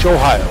 Talmadge,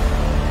 Ohio,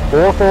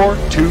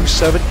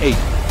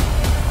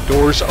 44278.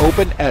 Doors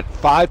open at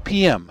 5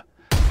 p.m.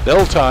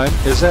 Bell time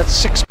is at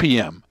 6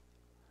 p.m.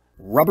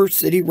 Rubber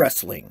City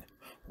Wrestling.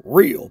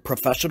 Real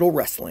professional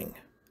wrestling.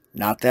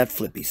 Not that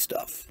flippy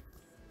stuff.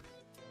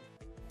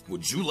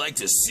 Would you like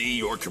to see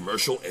your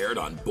commercial aired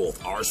on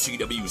both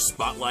RCW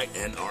Spotlight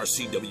and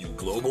RCW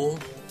Global?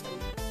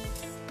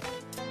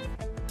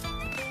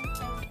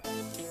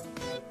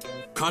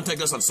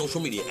 Contact us on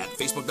social media at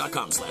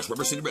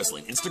facebook.com/Rubber City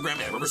Wrestling, Instagram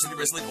at Rubber City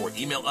Wrestling, or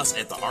email us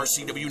at the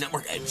RCW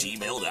Network at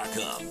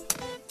gmail.com.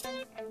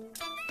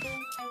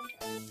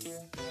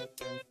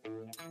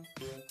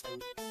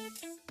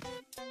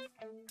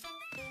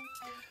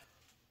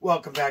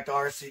 Welcome back to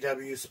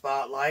RCW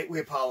Spotlight. We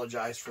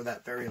apologize for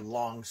that very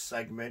long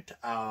segment.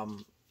 I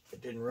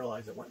didn't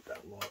realize it went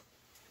that long.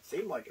 It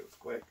seemed like it was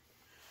quick.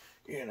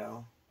 You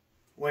know,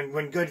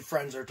 when good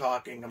friends are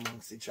talking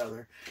amongst each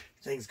other,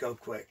 things go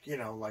quick. You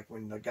know, like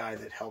when the guy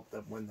that helped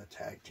them win the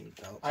tag team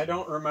belt. I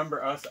don't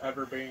remember us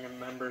ever being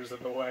members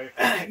of the way.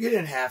 You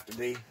didn't have to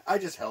be. I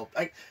just helped.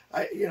 I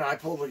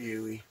pulled a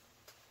Yui.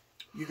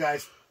 You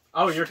guys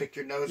stick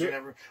your nose in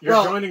every...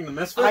 You're joining the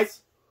Misfits?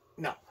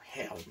 No,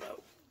 hell no.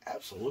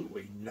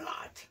 Absolutely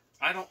not.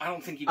 I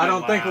don't think you. I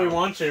don't think we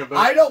want you. But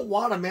I don't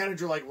want a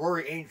manager like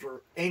Rory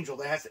Angel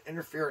that has to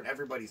interfere in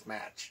everybody's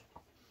match.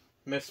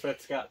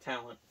 Misfits got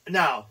talent.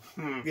 No.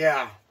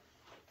 Yeah.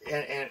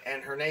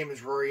 And her name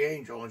is Rory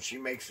Angel, and she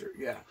makes her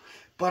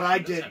But I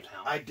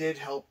did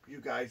help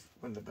you guys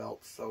win the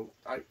belt, so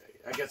I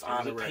guess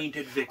honorary.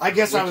 Painted victim. I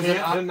guess I was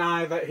can't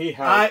deny that he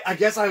helped. I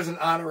guess I was an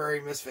honorary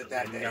misfit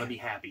that day. You gotta be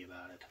happy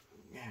about it.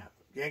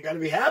 You ain't got to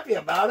be happy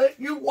about it.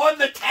 You won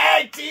the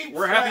tag team.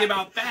 We're happy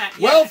about that.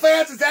 Well,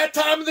 fans, it's that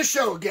time of the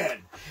show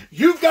again.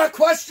 You've got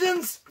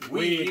questions?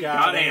 We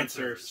got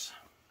answers.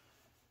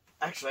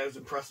 Actually, I was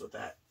impressed with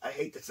that. I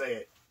hate to say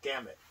it.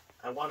 Damn it.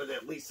 I wanted to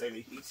at least say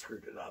that he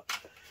screwed it up.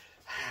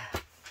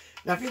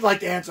 Now, if you'd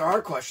like to answer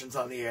our questions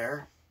on the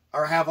air,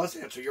 or have us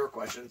answer your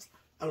questions,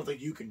 I don't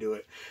think you can do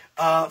it.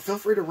 Feel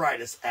free to write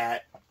us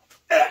at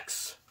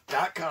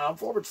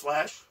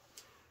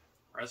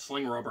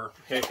x.com/Wrestling Rubber.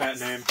 Hate that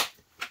name.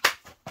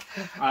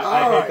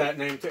 I hate that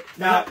name too.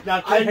 Now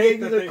I hate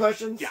the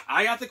questions. Yeah,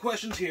 I got the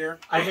questions here.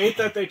 I hate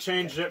that they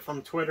changed it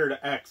from Twitter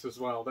to X as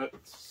well.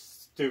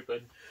 That's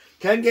stupid.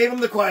 Ken gave him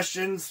the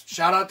questions.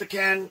 Shout out to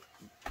Ken.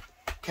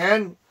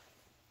 Ken,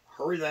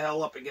 hurry the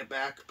hell up and get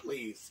back,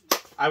 please.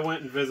 I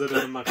went and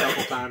visited him a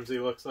couple times. He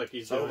looks like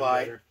he's doing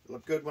better.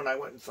 Looked good when I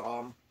went and saw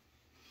him.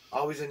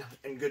 Always in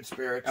good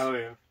spirits. Oh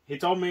yeah. He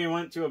told me he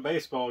went to a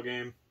baseball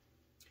game.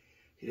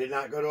 He did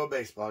not go to a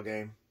baseball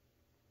game.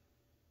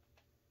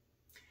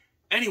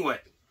 Anyway.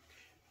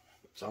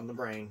 It's on the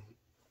brain.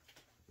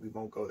 We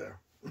won't go there.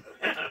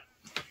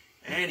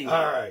 Anyway.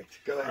 All right.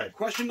 Go ahead. Right,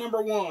 question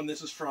number 1.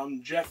 This is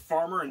from Jeff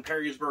Farmer in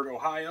Perrysburg,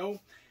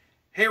 Ohio.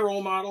 Hey,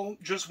 Role Model.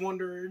 Just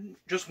wondering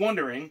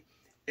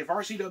if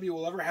RCW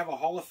will ever have a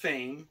Hall of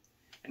Fame.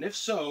 And if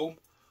so,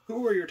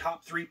 who are your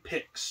top 3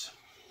 picks?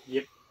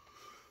 Yep.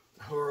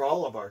 Who are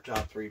all of our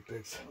top 3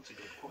 picks? That's a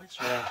good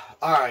question.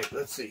 All right.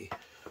 Let's see.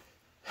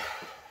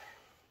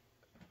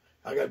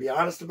 I got to be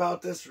honest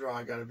about this, or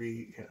I got to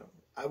be,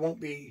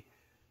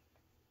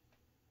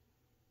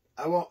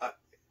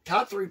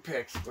 top 3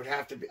 picks would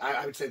have to be,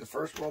 I would say the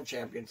first world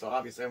champion, so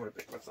obviously I'm going to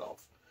pick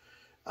myself.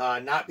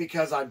 Not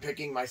because I'm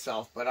picking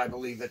myself, but I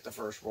believe that the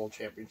first world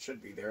champion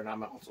should be there, and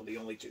I'm also the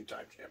only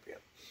 2-time champion.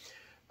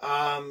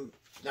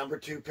 Number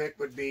 2 pick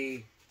would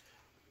be,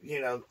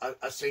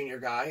 a senior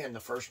guy and the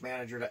first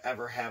manager to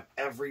ever have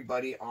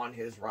everybody on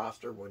his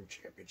roster win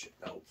championship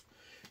belts,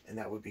 and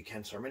that would be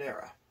Ken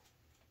Sermonera.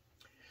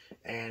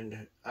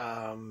 And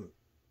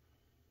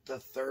the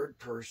third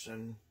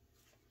person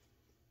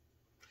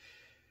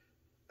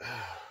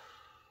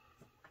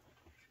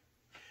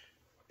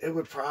It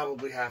would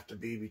probably have to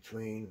be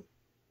between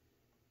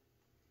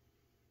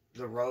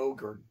the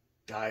Rogue or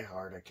Die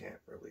Hard. I can't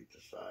really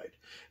decide.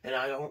 And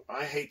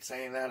I hate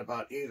saying that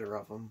about either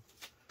of them.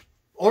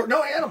 Or,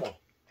 no, Animal.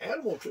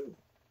 Animal, too.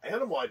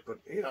 Animal, I'd put,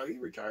 he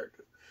retired.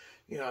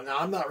 Now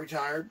I'm not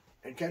retired,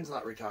 and Ken's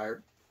not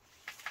retired.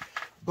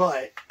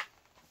 But,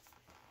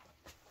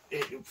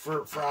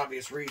 for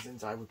obvious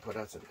reasons, I would put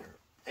us in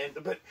there.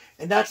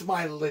 And that's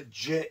my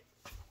legit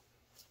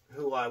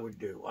who I would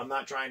do. I'm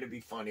not trying to be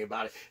funny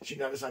about it. She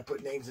noticed I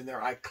put names in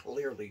there I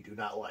clearly do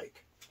not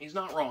like. He's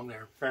not wrong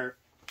there. Fair.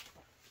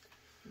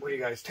 What do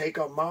you guys take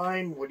on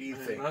mine? What do you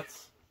think?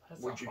 That's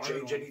Would you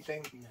change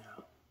anything?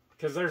 No.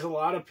 because there's a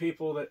lot of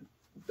people that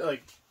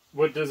like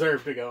would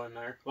deserve to go in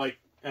there, like,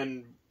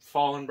 and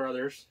Fallen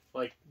Brothers,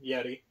 like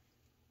Yeti.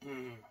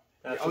 Mm.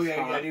 Oh yeah,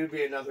 Yeti would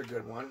be another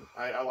good one.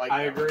 I like.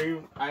 I that agree.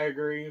 one. I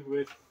agree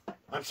with.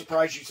 I'm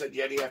surprised you said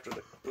Yeti after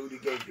the booty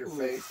gave your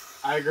face.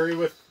 I agree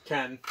with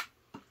Ken.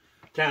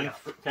 Ken, Yeah.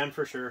 Ken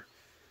for sure.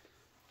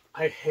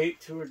 I hate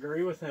to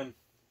agree with him,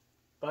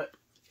 but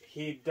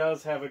he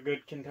does have a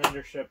good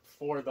contendership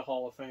for the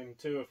Hall of Fame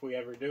too, if we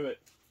ever do it.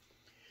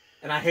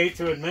 And I hate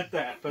to admit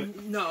that, but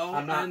No,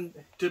 I'm not. and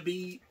to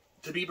be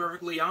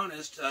perfectly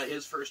honest,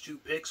 his first two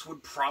picks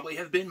would probably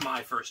have been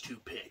my first two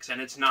picks,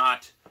 and it's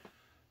not.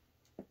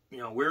 You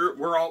know,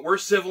 we're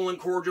civil and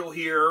cordial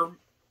here,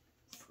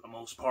 for the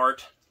most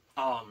part.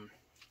 How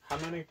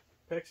many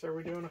picks are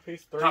we doing a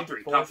piece? Top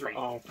three.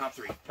 Oh, Top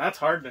three. that's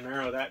hard to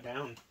narrow that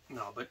down.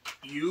 No, but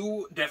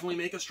you definitely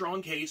make a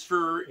strong case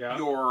for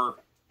your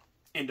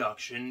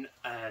induction.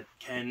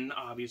 Ken,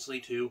 obviously,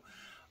 too.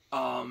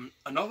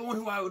 Another one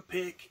who I would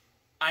pick,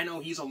 I know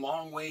he's a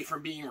long way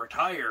from being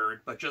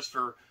retired, but just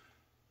for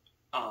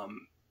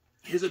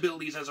his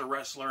abilities as a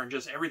wrestler and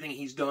just everything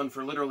he's done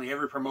for literally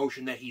every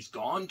promotion that he's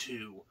gone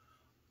to,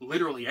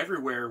 literally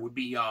everywhere, would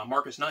be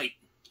Marcus Knight.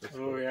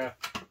 Oh yeah,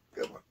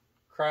 Good one.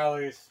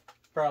 Crowley's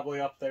probably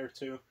up there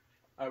too,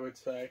 I would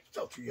say.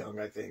 Still too young,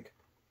 I think.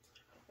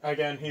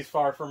 Again, he's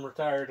far from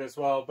retired as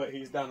well, but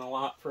he's done a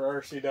lot for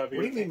RCW. What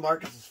do you mean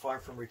Marcus is far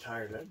from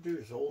retired? That dude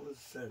is old as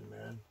sin,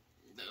 man.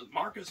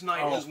 Marcus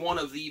Knight Oh. is one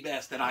of the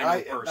best that I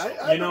know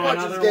personally. You know watched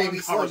another his game, one?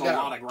 he Covers slowed a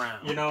down. lot of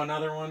ground. You know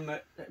another one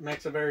that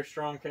makes a very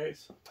strong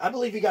case? I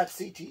believe he got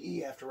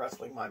CTE after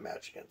wrestling my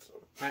match against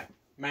him.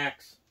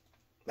 Max.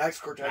 Max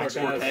Cortez. Max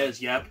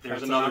Cortez, yep.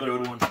 There's That's another another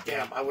good one. one.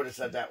 Damn, I would have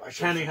said that. I should've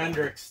Kenny said that.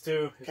 Hendricks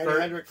too. Kenny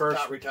Hendricks is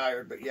not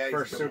retired, but yeah, he's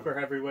First a good super one.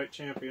 heavyweight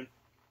champion.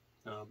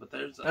 But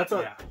there's That's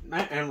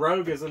and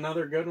Rogue is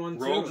another good one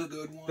too. Rogue's a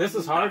good one. This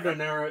is hard to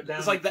narrow it down.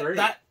 It's like to three.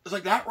 It's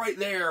like that right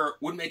there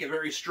would make it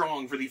very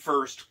strong for the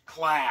first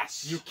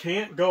class You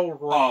can't go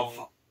wrong.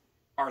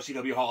 of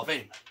RCW Hall of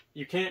Fame.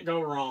 You can't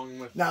go wrong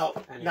with Now,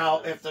 any now,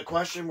 of that. if the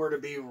question were to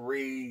be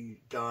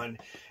redone,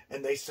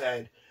 and they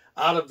said,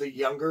 out of the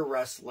younger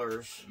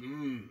wrestlers,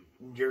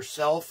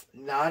 yourself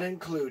not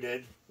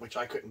included, which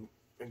I couldn't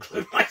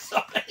include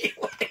myself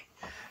anyway,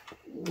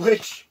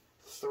 which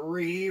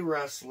 3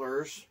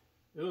 wrestlers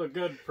You look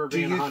good for do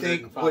being you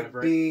think 105, would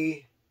right?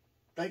 be?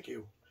 Thank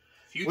you.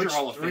 Future Which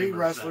Hall of 3 Famers,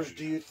 wrestlers then.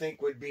 do you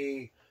think would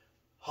be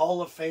Hall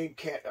of Fame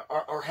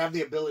or have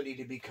the ability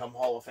to become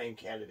Hall of Fame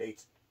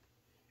candidates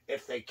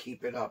if they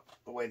keep it up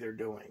the way they're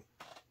doing?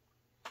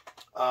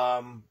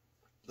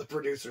 The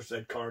producer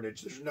said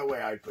Carnage. There's no way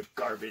I'd put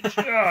Garbage.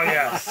 Oh,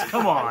 yes.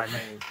 Come on.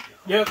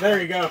 Yep,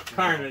 there you go.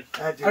 Carnage.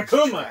 That dude's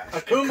Akuma.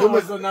 trash. Akuma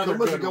was another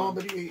Akuma's good a one.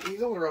 but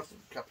he's only wrestled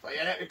a couple.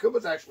 And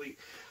Akuma's actually,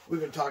 we've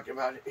been talking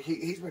about it.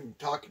 He's been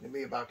talking to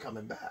me about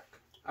coming back.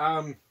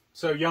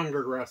 So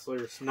younger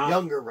wrestlers, not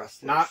Younger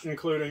wrestlers. not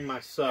including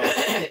myself.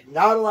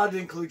 Not allowed to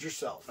include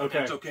yourself. Okay.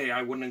 That's okay.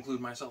 I wouldn't include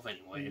myself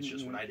anyway. It's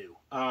just what I do.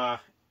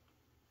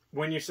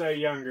 When you say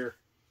younger,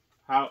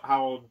 how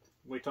old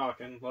we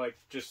talking? Like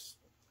just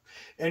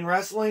In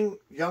wrestling,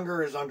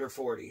 younger is under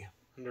 40.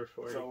 under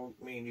 40. So,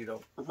 I mean, you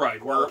don't.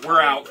 Right.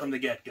 We're out from the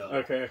get go.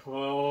 Okay,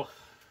 well,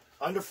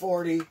 Under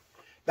 40.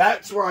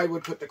 That's where I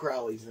would put the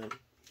Crowleys in.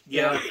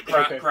 Yeah.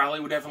 okay. Crowley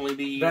would definitely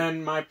be.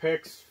 then my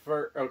picks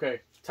for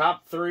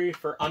top 3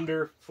 for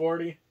under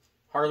 40.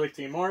 Harley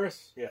T.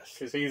 Morris, Yes.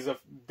 because he's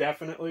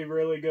definitely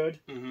really good.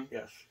 Mhm.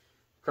 Yes.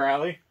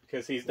 Crowley,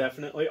 because he's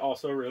definitely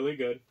also really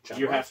good. John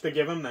you have Rossiter. to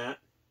give him that.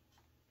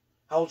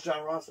 How old's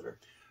John Rossiter?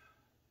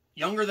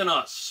 Younger than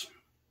us.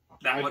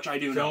 That much I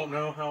do know. Don't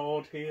know how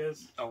old he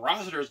is.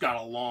 Rossiter's got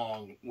a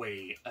long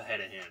way ahead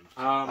of him.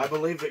 I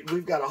believe that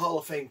we've got a Hall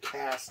of Fame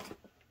cast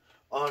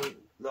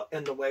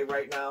in the way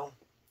right now.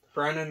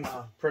 Brennan's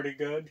pretty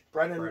good,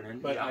 Brennan.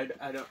 but yeah.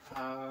 I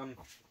don't.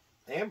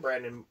 And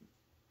Brandon.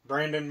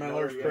 Brandon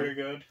Miller's yeah. pretty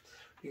good.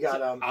 You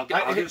got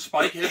I'll give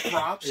Spike his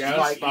props.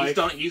 Yeah,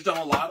 He's done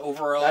a lot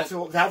over. that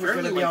was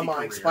going to be on mine.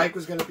 Career. Spike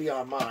was going to be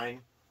on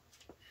mine.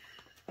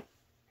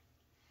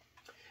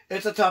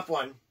 It's a tough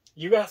one.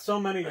 You got so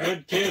many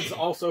good kids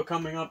also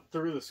coming up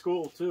through the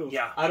school too.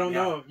 Yeah, I don't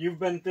yeah. know. You've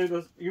been through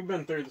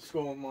the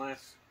school in the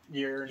last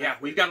year. Yeah,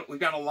 we've got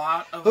a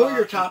lot of. Who are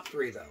your top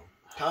 3 though?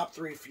 Top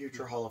 3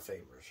 future Hall of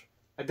Famers.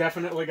 I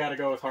definitely got to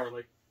go with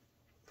Harley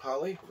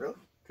Harley, really?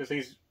 because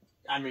he's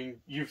I mean,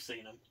 you've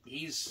seen him.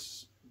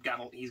 He's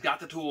got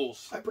the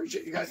tools. I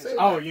appreciate you guys saying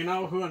Oh, that. you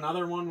know who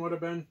another one would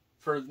have been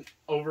for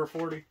over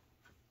 40?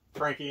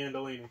 Frankie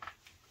Andolini.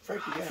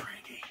 Frankie, yeah.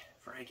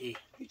 Frankie.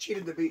 He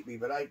cheated to beat me,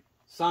 but I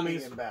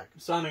Sonny's him back.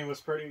 Sonny was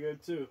pretty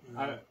good too.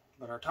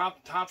 But our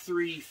top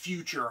three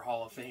future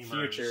Hall of Famers.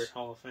 Future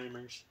Hall of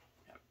Famers.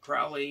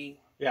 Crowley.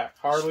 Yeah,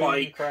 Harley,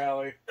 Spike.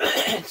 Crowley,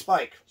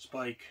 Spike.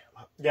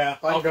 Yeah,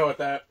 Spike. I'll go with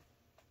that.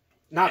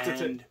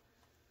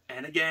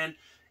 And again,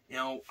 you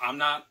know,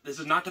 this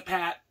is not to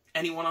pat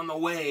anyone on the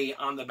way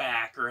on the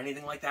back or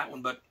anything like that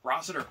one, but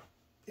Rossiter.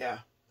 Yeah.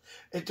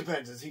 It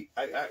depends.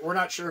 We're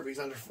not sure if he's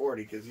under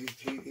 40 because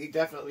he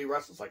definitely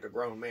wrestles like a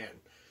grown man.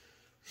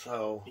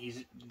 So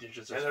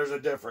there's a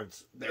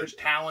difference. There's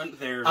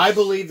talent. I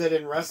believe that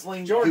in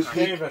wrestling, George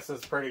Davis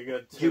is pretty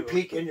good too. You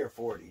peak in your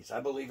 40s.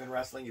 I believe in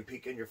wrestling, you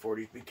peak in your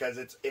 40s because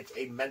it's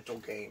a mental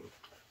game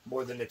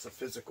more than it's a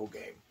physical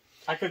game.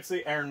 I could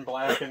see Aaron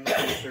Black in the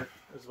future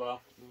as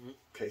well.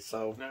 Okay,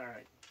 so all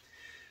right.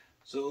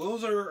 So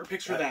those are our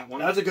picks for that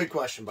one. That's a good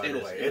question, by the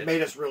way. It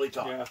made us really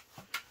talk. Yeah.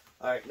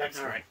 All right,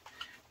 next one.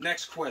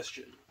 Next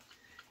question.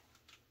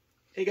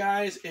 Hey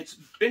guys, it's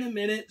been a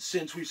minute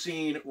since we've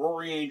seen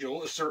Rory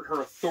Angel assert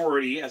her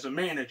authority as a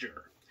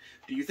manager.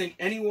 Do you think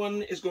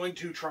anyone is going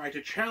to try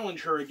to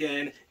challenge her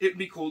again? It would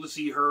be cool to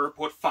see her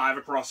put 5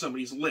 across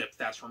somebody's lip.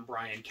 That's from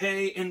Brian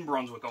K. in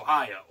Brunswick,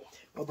 Ohio.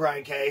 Well,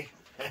 Brian K.,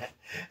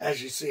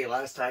 as you see,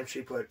 last time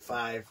she put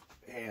 5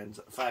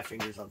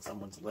 fingers on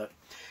someone's lip,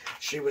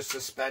 she was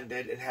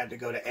suspended and had to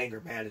go to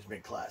anger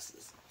management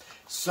classes.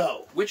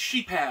 So, which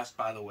she passed,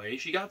 by the way.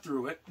 She got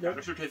through it. Got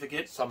her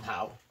certificate.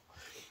 Somehow.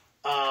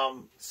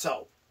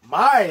 So,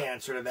 my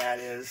answer to that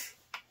is,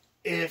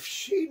 if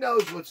she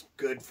knows what's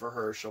good for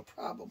her, she'll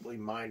probably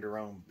mind her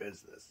own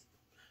business.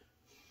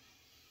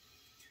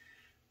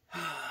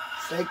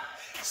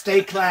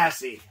 Stay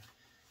classy.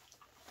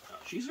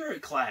 She's very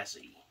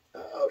classy.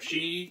 Oh,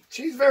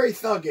 she's very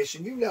thuggish,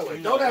 and you know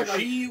it. Don't act like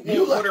she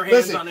won't put her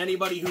hands on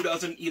anybody who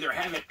doesn't either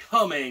have it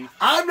coming.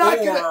 I'm not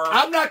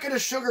gonna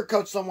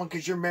sugarcoat someone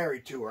because you're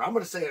married to her. I'm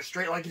gonna say it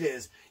straight like it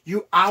is.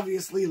 You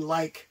obviously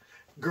like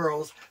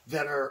girls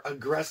that are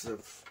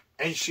aggressive,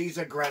 and she's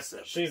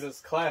aggressive. She's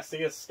as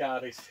classy as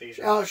Scotty Stevens.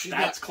 Oh,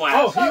 that's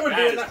classy.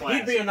 Oh,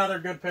 he'd be another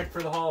good pick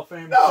for the Hall of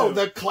Fame. No, too.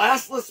 the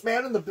classless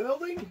man in the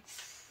building.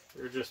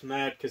 You're just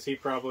mad because he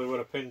probably would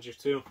have pinned you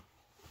too.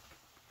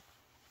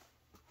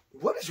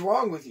 What is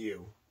wrong with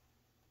you?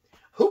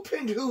 Who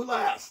pinned who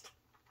last?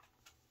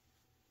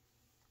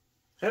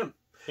 Him.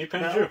 He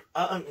pinned you.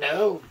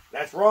 No,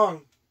 that's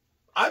wrong.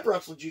 I've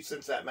wrestled you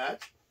since that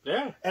match.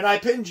 Yeah. And I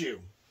pinned you.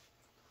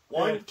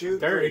 1, 2,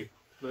 3.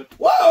 But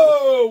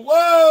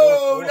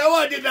Whoa! No,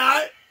 I did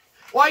not.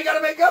 Why you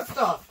gotta make up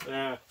stuff?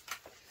 Yeah.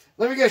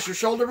 Let me guess, your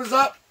shoulder was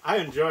up? I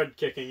enjoyed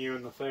kicking you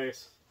in the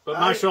face. But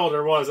my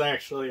shoulder was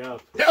actually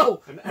up.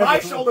 No, my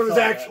shoulder was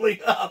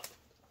actually up.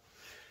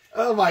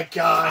 Oh my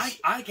gosh.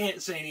 I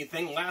can't say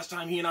anything. Last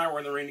time he and I were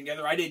in the ring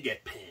together, I did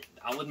get pinned.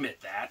 I'll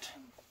admit that.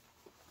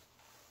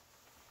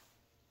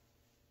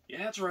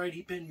 Yeah, that's right.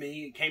 He pinned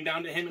me. It came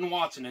down to him and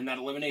Watson in that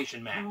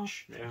elimination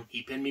match. Yeah.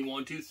 He pinned me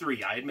 1, 2,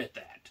 3. I admit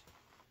that.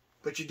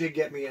 But you did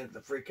get me in the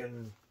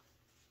freaking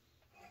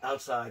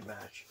outside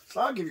match.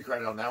 So I'll give you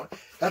credit on that one.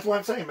 That's what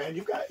I'm saying, man.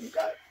 You've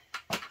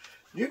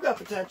got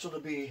potential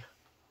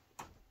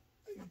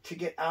to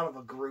get out of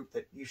a group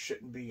that you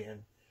shouldn't be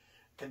in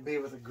and be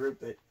with a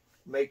group that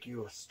make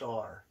you a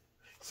star.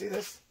 See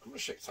this? I'm going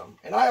to show you something.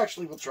 And I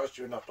actually will trust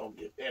you enough to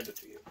hand it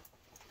to you.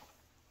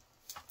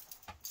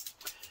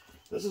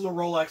 This is a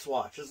Rolex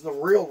watch. This is a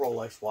real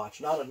Rolex watch,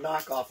 not a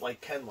knockoff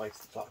like Ken likes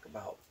to talk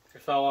about.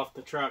 It fell off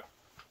the truck.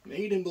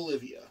 Made in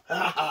Bolivia.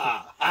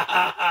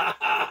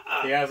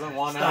 He hasn't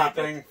won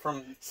anything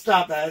from...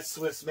 Stop that. It's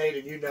Swiss made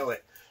and you know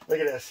it. Look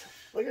at this.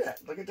 Look at that.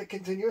 Look at the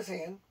continuous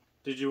hand.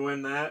 Did you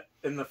win that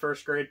in the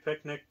first grade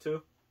picnic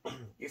too?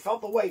 You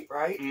felt the weight,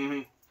 right?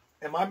 Mm-hmm.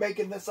 Am I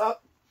making this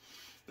up?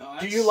 No,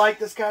 do you like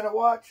this kind of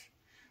watch?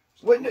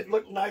 Wouldn't it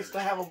look nice to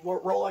have a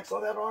Rolex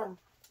on that arm?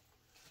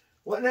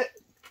 Wouldn't it?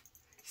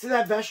 See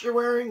that vest you're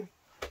wearing?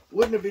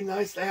 Wouldn't it be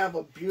nice to have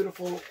a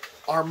beautiful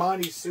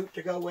Armani suit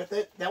to go with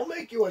it? They'll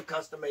make you a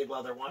custom-made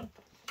leather one.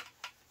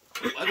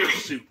 Leather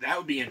suit. That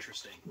would be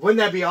interesting. Wouldn't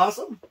that be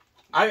awesome?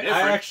 I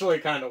actually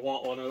kind of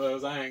want one of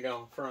those. I ain't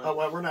going front. Oh,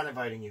 well, we're not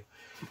inviting you.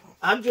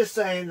 I'm just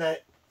saying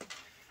that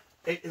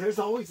there's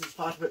always this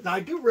possibility. Now,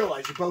 I do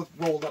realize you both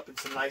rolled up in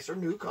some nicer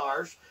new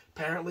cars.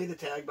 Apparently, the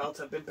tag belts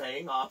have been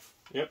paying off.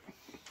 Yep.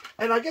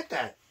 And I get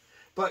that.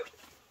 But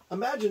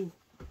imagine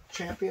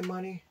champion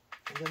money,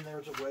 and then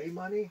there's away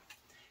money.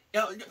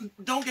 Yeah,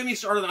 don't get me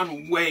started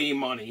on way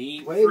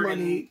money. Way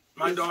money.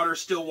 My daughter's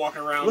still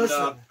walking around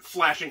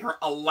flashing her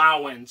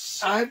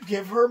allowance. I'd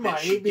give her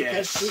money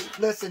because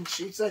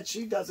she said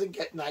she doesn't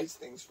get nice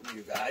things from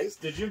you guys.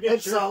 Did you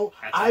get so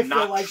I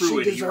feel like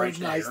she deserves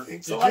nice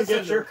things. Did you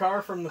get your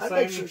car from the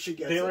same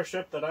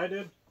dealership that I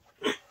did?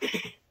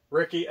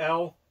 Ricky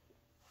L.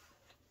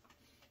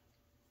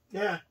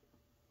 Yeah.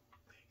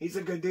 He's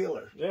a good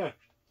dealer. Yeah.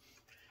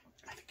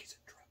 I think he's a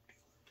drug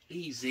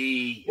dealer.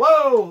 Easy.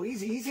 Whoa,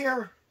 easy. He's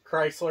here.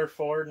 Chrysler,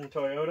 Ford, and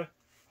Toyota.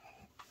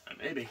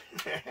 Maybe.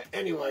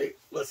 Anyway,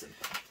 listen.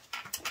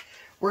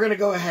 We're going to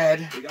go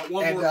ahead We got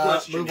one and more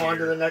question move on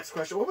to here. the next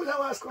question. What was that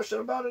last question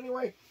about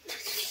anyway?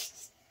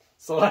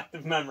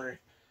 Selective memory.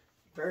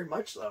 Very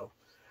much so.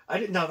 I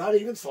didn't know, not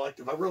even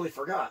selective. I really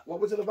forgot. What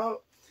was it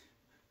about?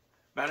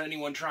 About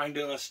anyone trying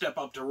to step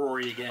up to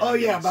Rory again. Oh,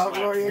 yeah, about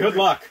Rory. Good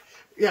luck.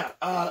 Yeah,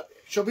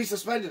 she'll be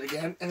suspended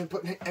again and then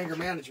put in anger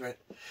management.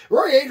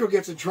 Rory Angel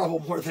gets in trouble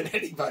more than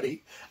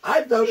anybody.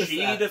 I've noticed She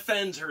that.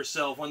 defends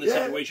herself when the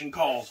Yeah. situation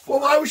calls for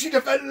Well, why was she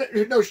defending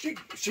it? No, she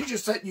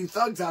just sent you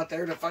thugs out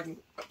there to fucking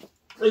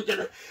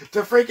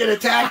freaking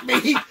attack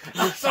me.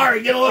 I'm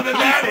sorry, get a little bit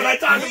mad when I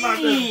talk about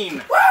this.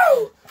 Mean.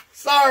 Woo!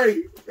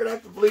 Sorry, we're gonna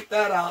have to bleep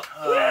that out.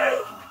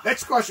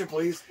 Next question,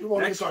 please. We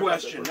won't even Next talk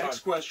about this. question. We're Next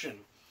done. question.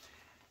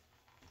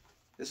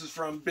 This is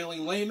from Billy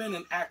Lehman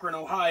in Akron,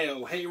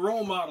 Ohio. Hey,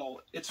 role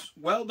model. It's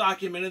well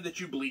documented that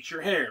you bleach your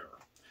hair.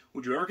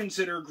 Would you ever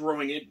consider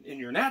growing it in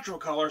your natural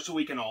color so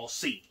we can all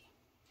see?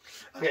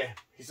 Okay,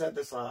 he said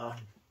this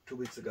 2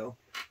 weeks ago,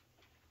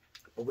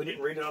 but we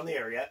didn't read it on the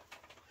air yet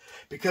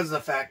because of the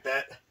fact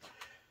that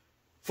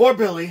for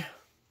Billy,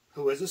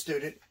 who is a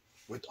student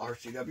with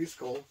RCW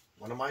School,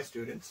 one of my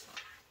students,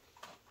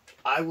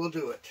 I will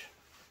do it.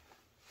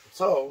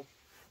 So,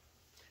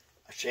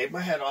 I shave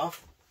my head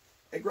off.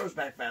 It grows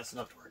back fast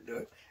enough to where I can do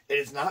it. It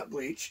is not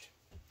bleached,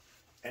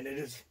 and it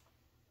is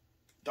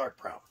dark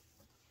brown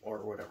or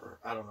whatever.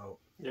 I don't know.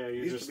 Yeah, It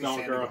you used just to be don't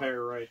sandy grow brown.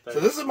 hair right there. So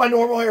this is my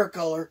normal hair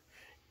color.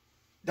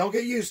 Don't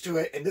get used to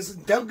it, and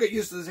don't get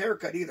used to this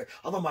haircut either.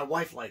 Although my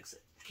wife likes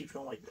it. It keeps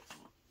going like this.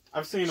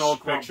 I've seen old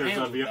Strong pictures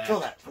handle of you. that. Feel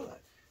that.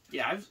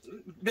 Yeah, I've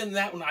been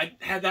that one. I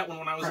had that one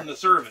when I was in the Feels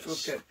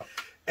service. good.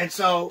 And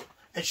so,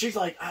 and she's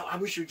like, I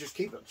wish you would just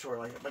keep it short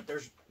like that, but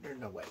there's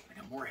no way. I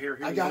got more hair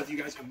here I than got- both you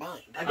guys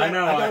combined. I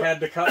know, I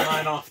had to cut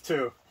mine off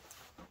too.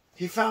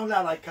 He found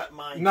out I cut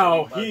mine.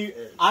 No, too,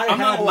 but, I I'm had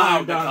not allowed mine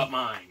to done. cut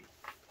mine.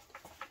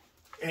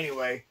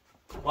 Anyway,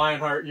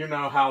 Lionheart, you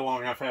know how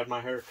long I've had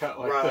my hair cut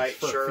like Right,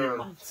 this for a few sure.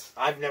 months.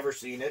 I've never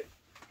seen it.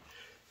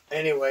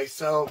 Anyway,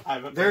 so I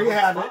haven't there been you on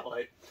have it.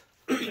 Spotlight.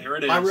 There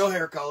it is. My real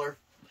hair color.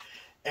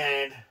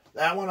 And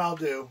that one I'll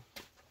do.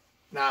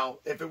 Now,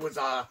 if it was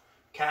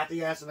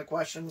Kathy asking the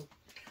question,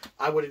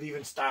 I would have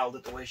even styled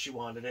it the way she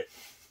wanted it.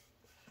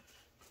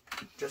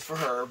 Just for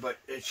her, but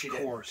she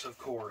didn't. Of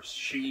course.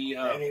 She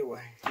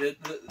Anyway.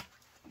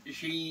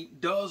 she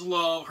does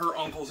love her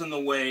uncles in the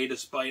way,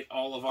 despite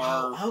all of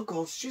our. Oh,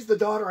 uncles. She's the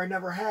daughter I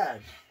never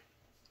had.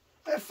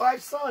 I have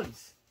 5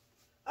 sons.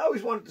 I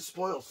always wanted to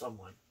spoil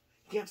someone.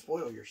 You can't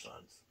spoil your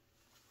sons.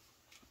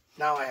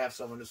 Now I have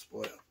someone to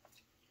spoil.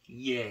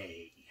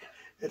 Yay!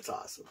 It's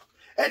awesome.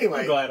 Anyway,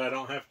 I'm glad I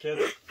don't have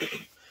kids.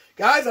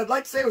 guys, I'd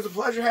like to say it was a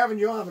pleasure having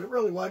you on, but it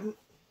really wasn't.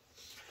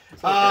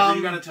 Whatever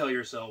you gotta tell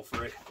yourself,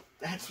 Rick.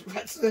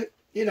 That's it.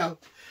 You know,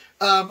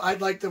 I'd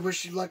like to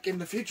wish you luck in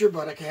the future,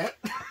 but I can't.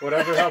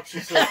 Whatever helps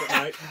you sleep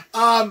at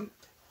night.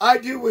 I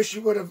do wish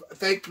you would have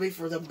thanked me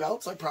for them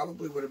belts. I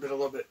probably would have been a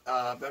little bit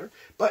better.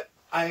 But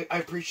I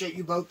appreciate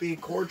you both being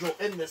cordial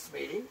in this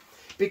meeting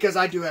because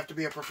I do have to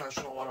be a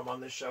professional when I'm on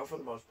this show for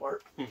the most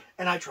part.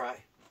 And I try.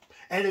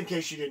 And in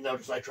case you didn't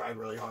notice, I tried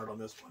really hard on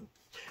this one.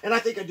 And I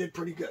think I did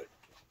pretty good.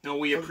 No,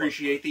 we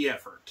appreciate the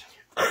effort.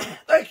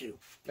 Thank you.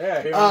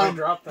 Yeah, he only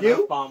dropped an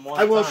You, F-bomb one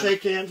I will time.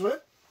 shake hands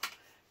with.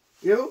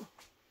 You,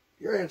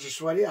 your hands are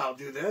sweaty. I'll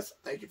do this.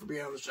 Thank you for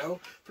being on the show.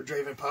 For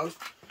Draven Post.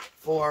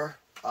 For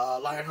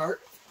Lionheart,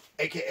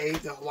 a.k.a.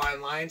 the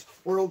Hawaiian Lions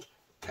World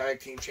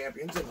Tag-Team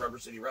Champions in Rubber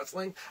City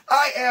Wrestling.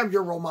 I am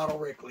your role model,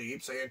 Rick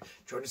Lieb, saying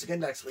join us again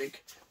next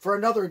week for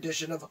another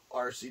edition of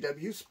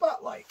RCW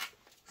Spotlight.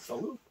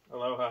 Salute.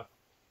 Aloha.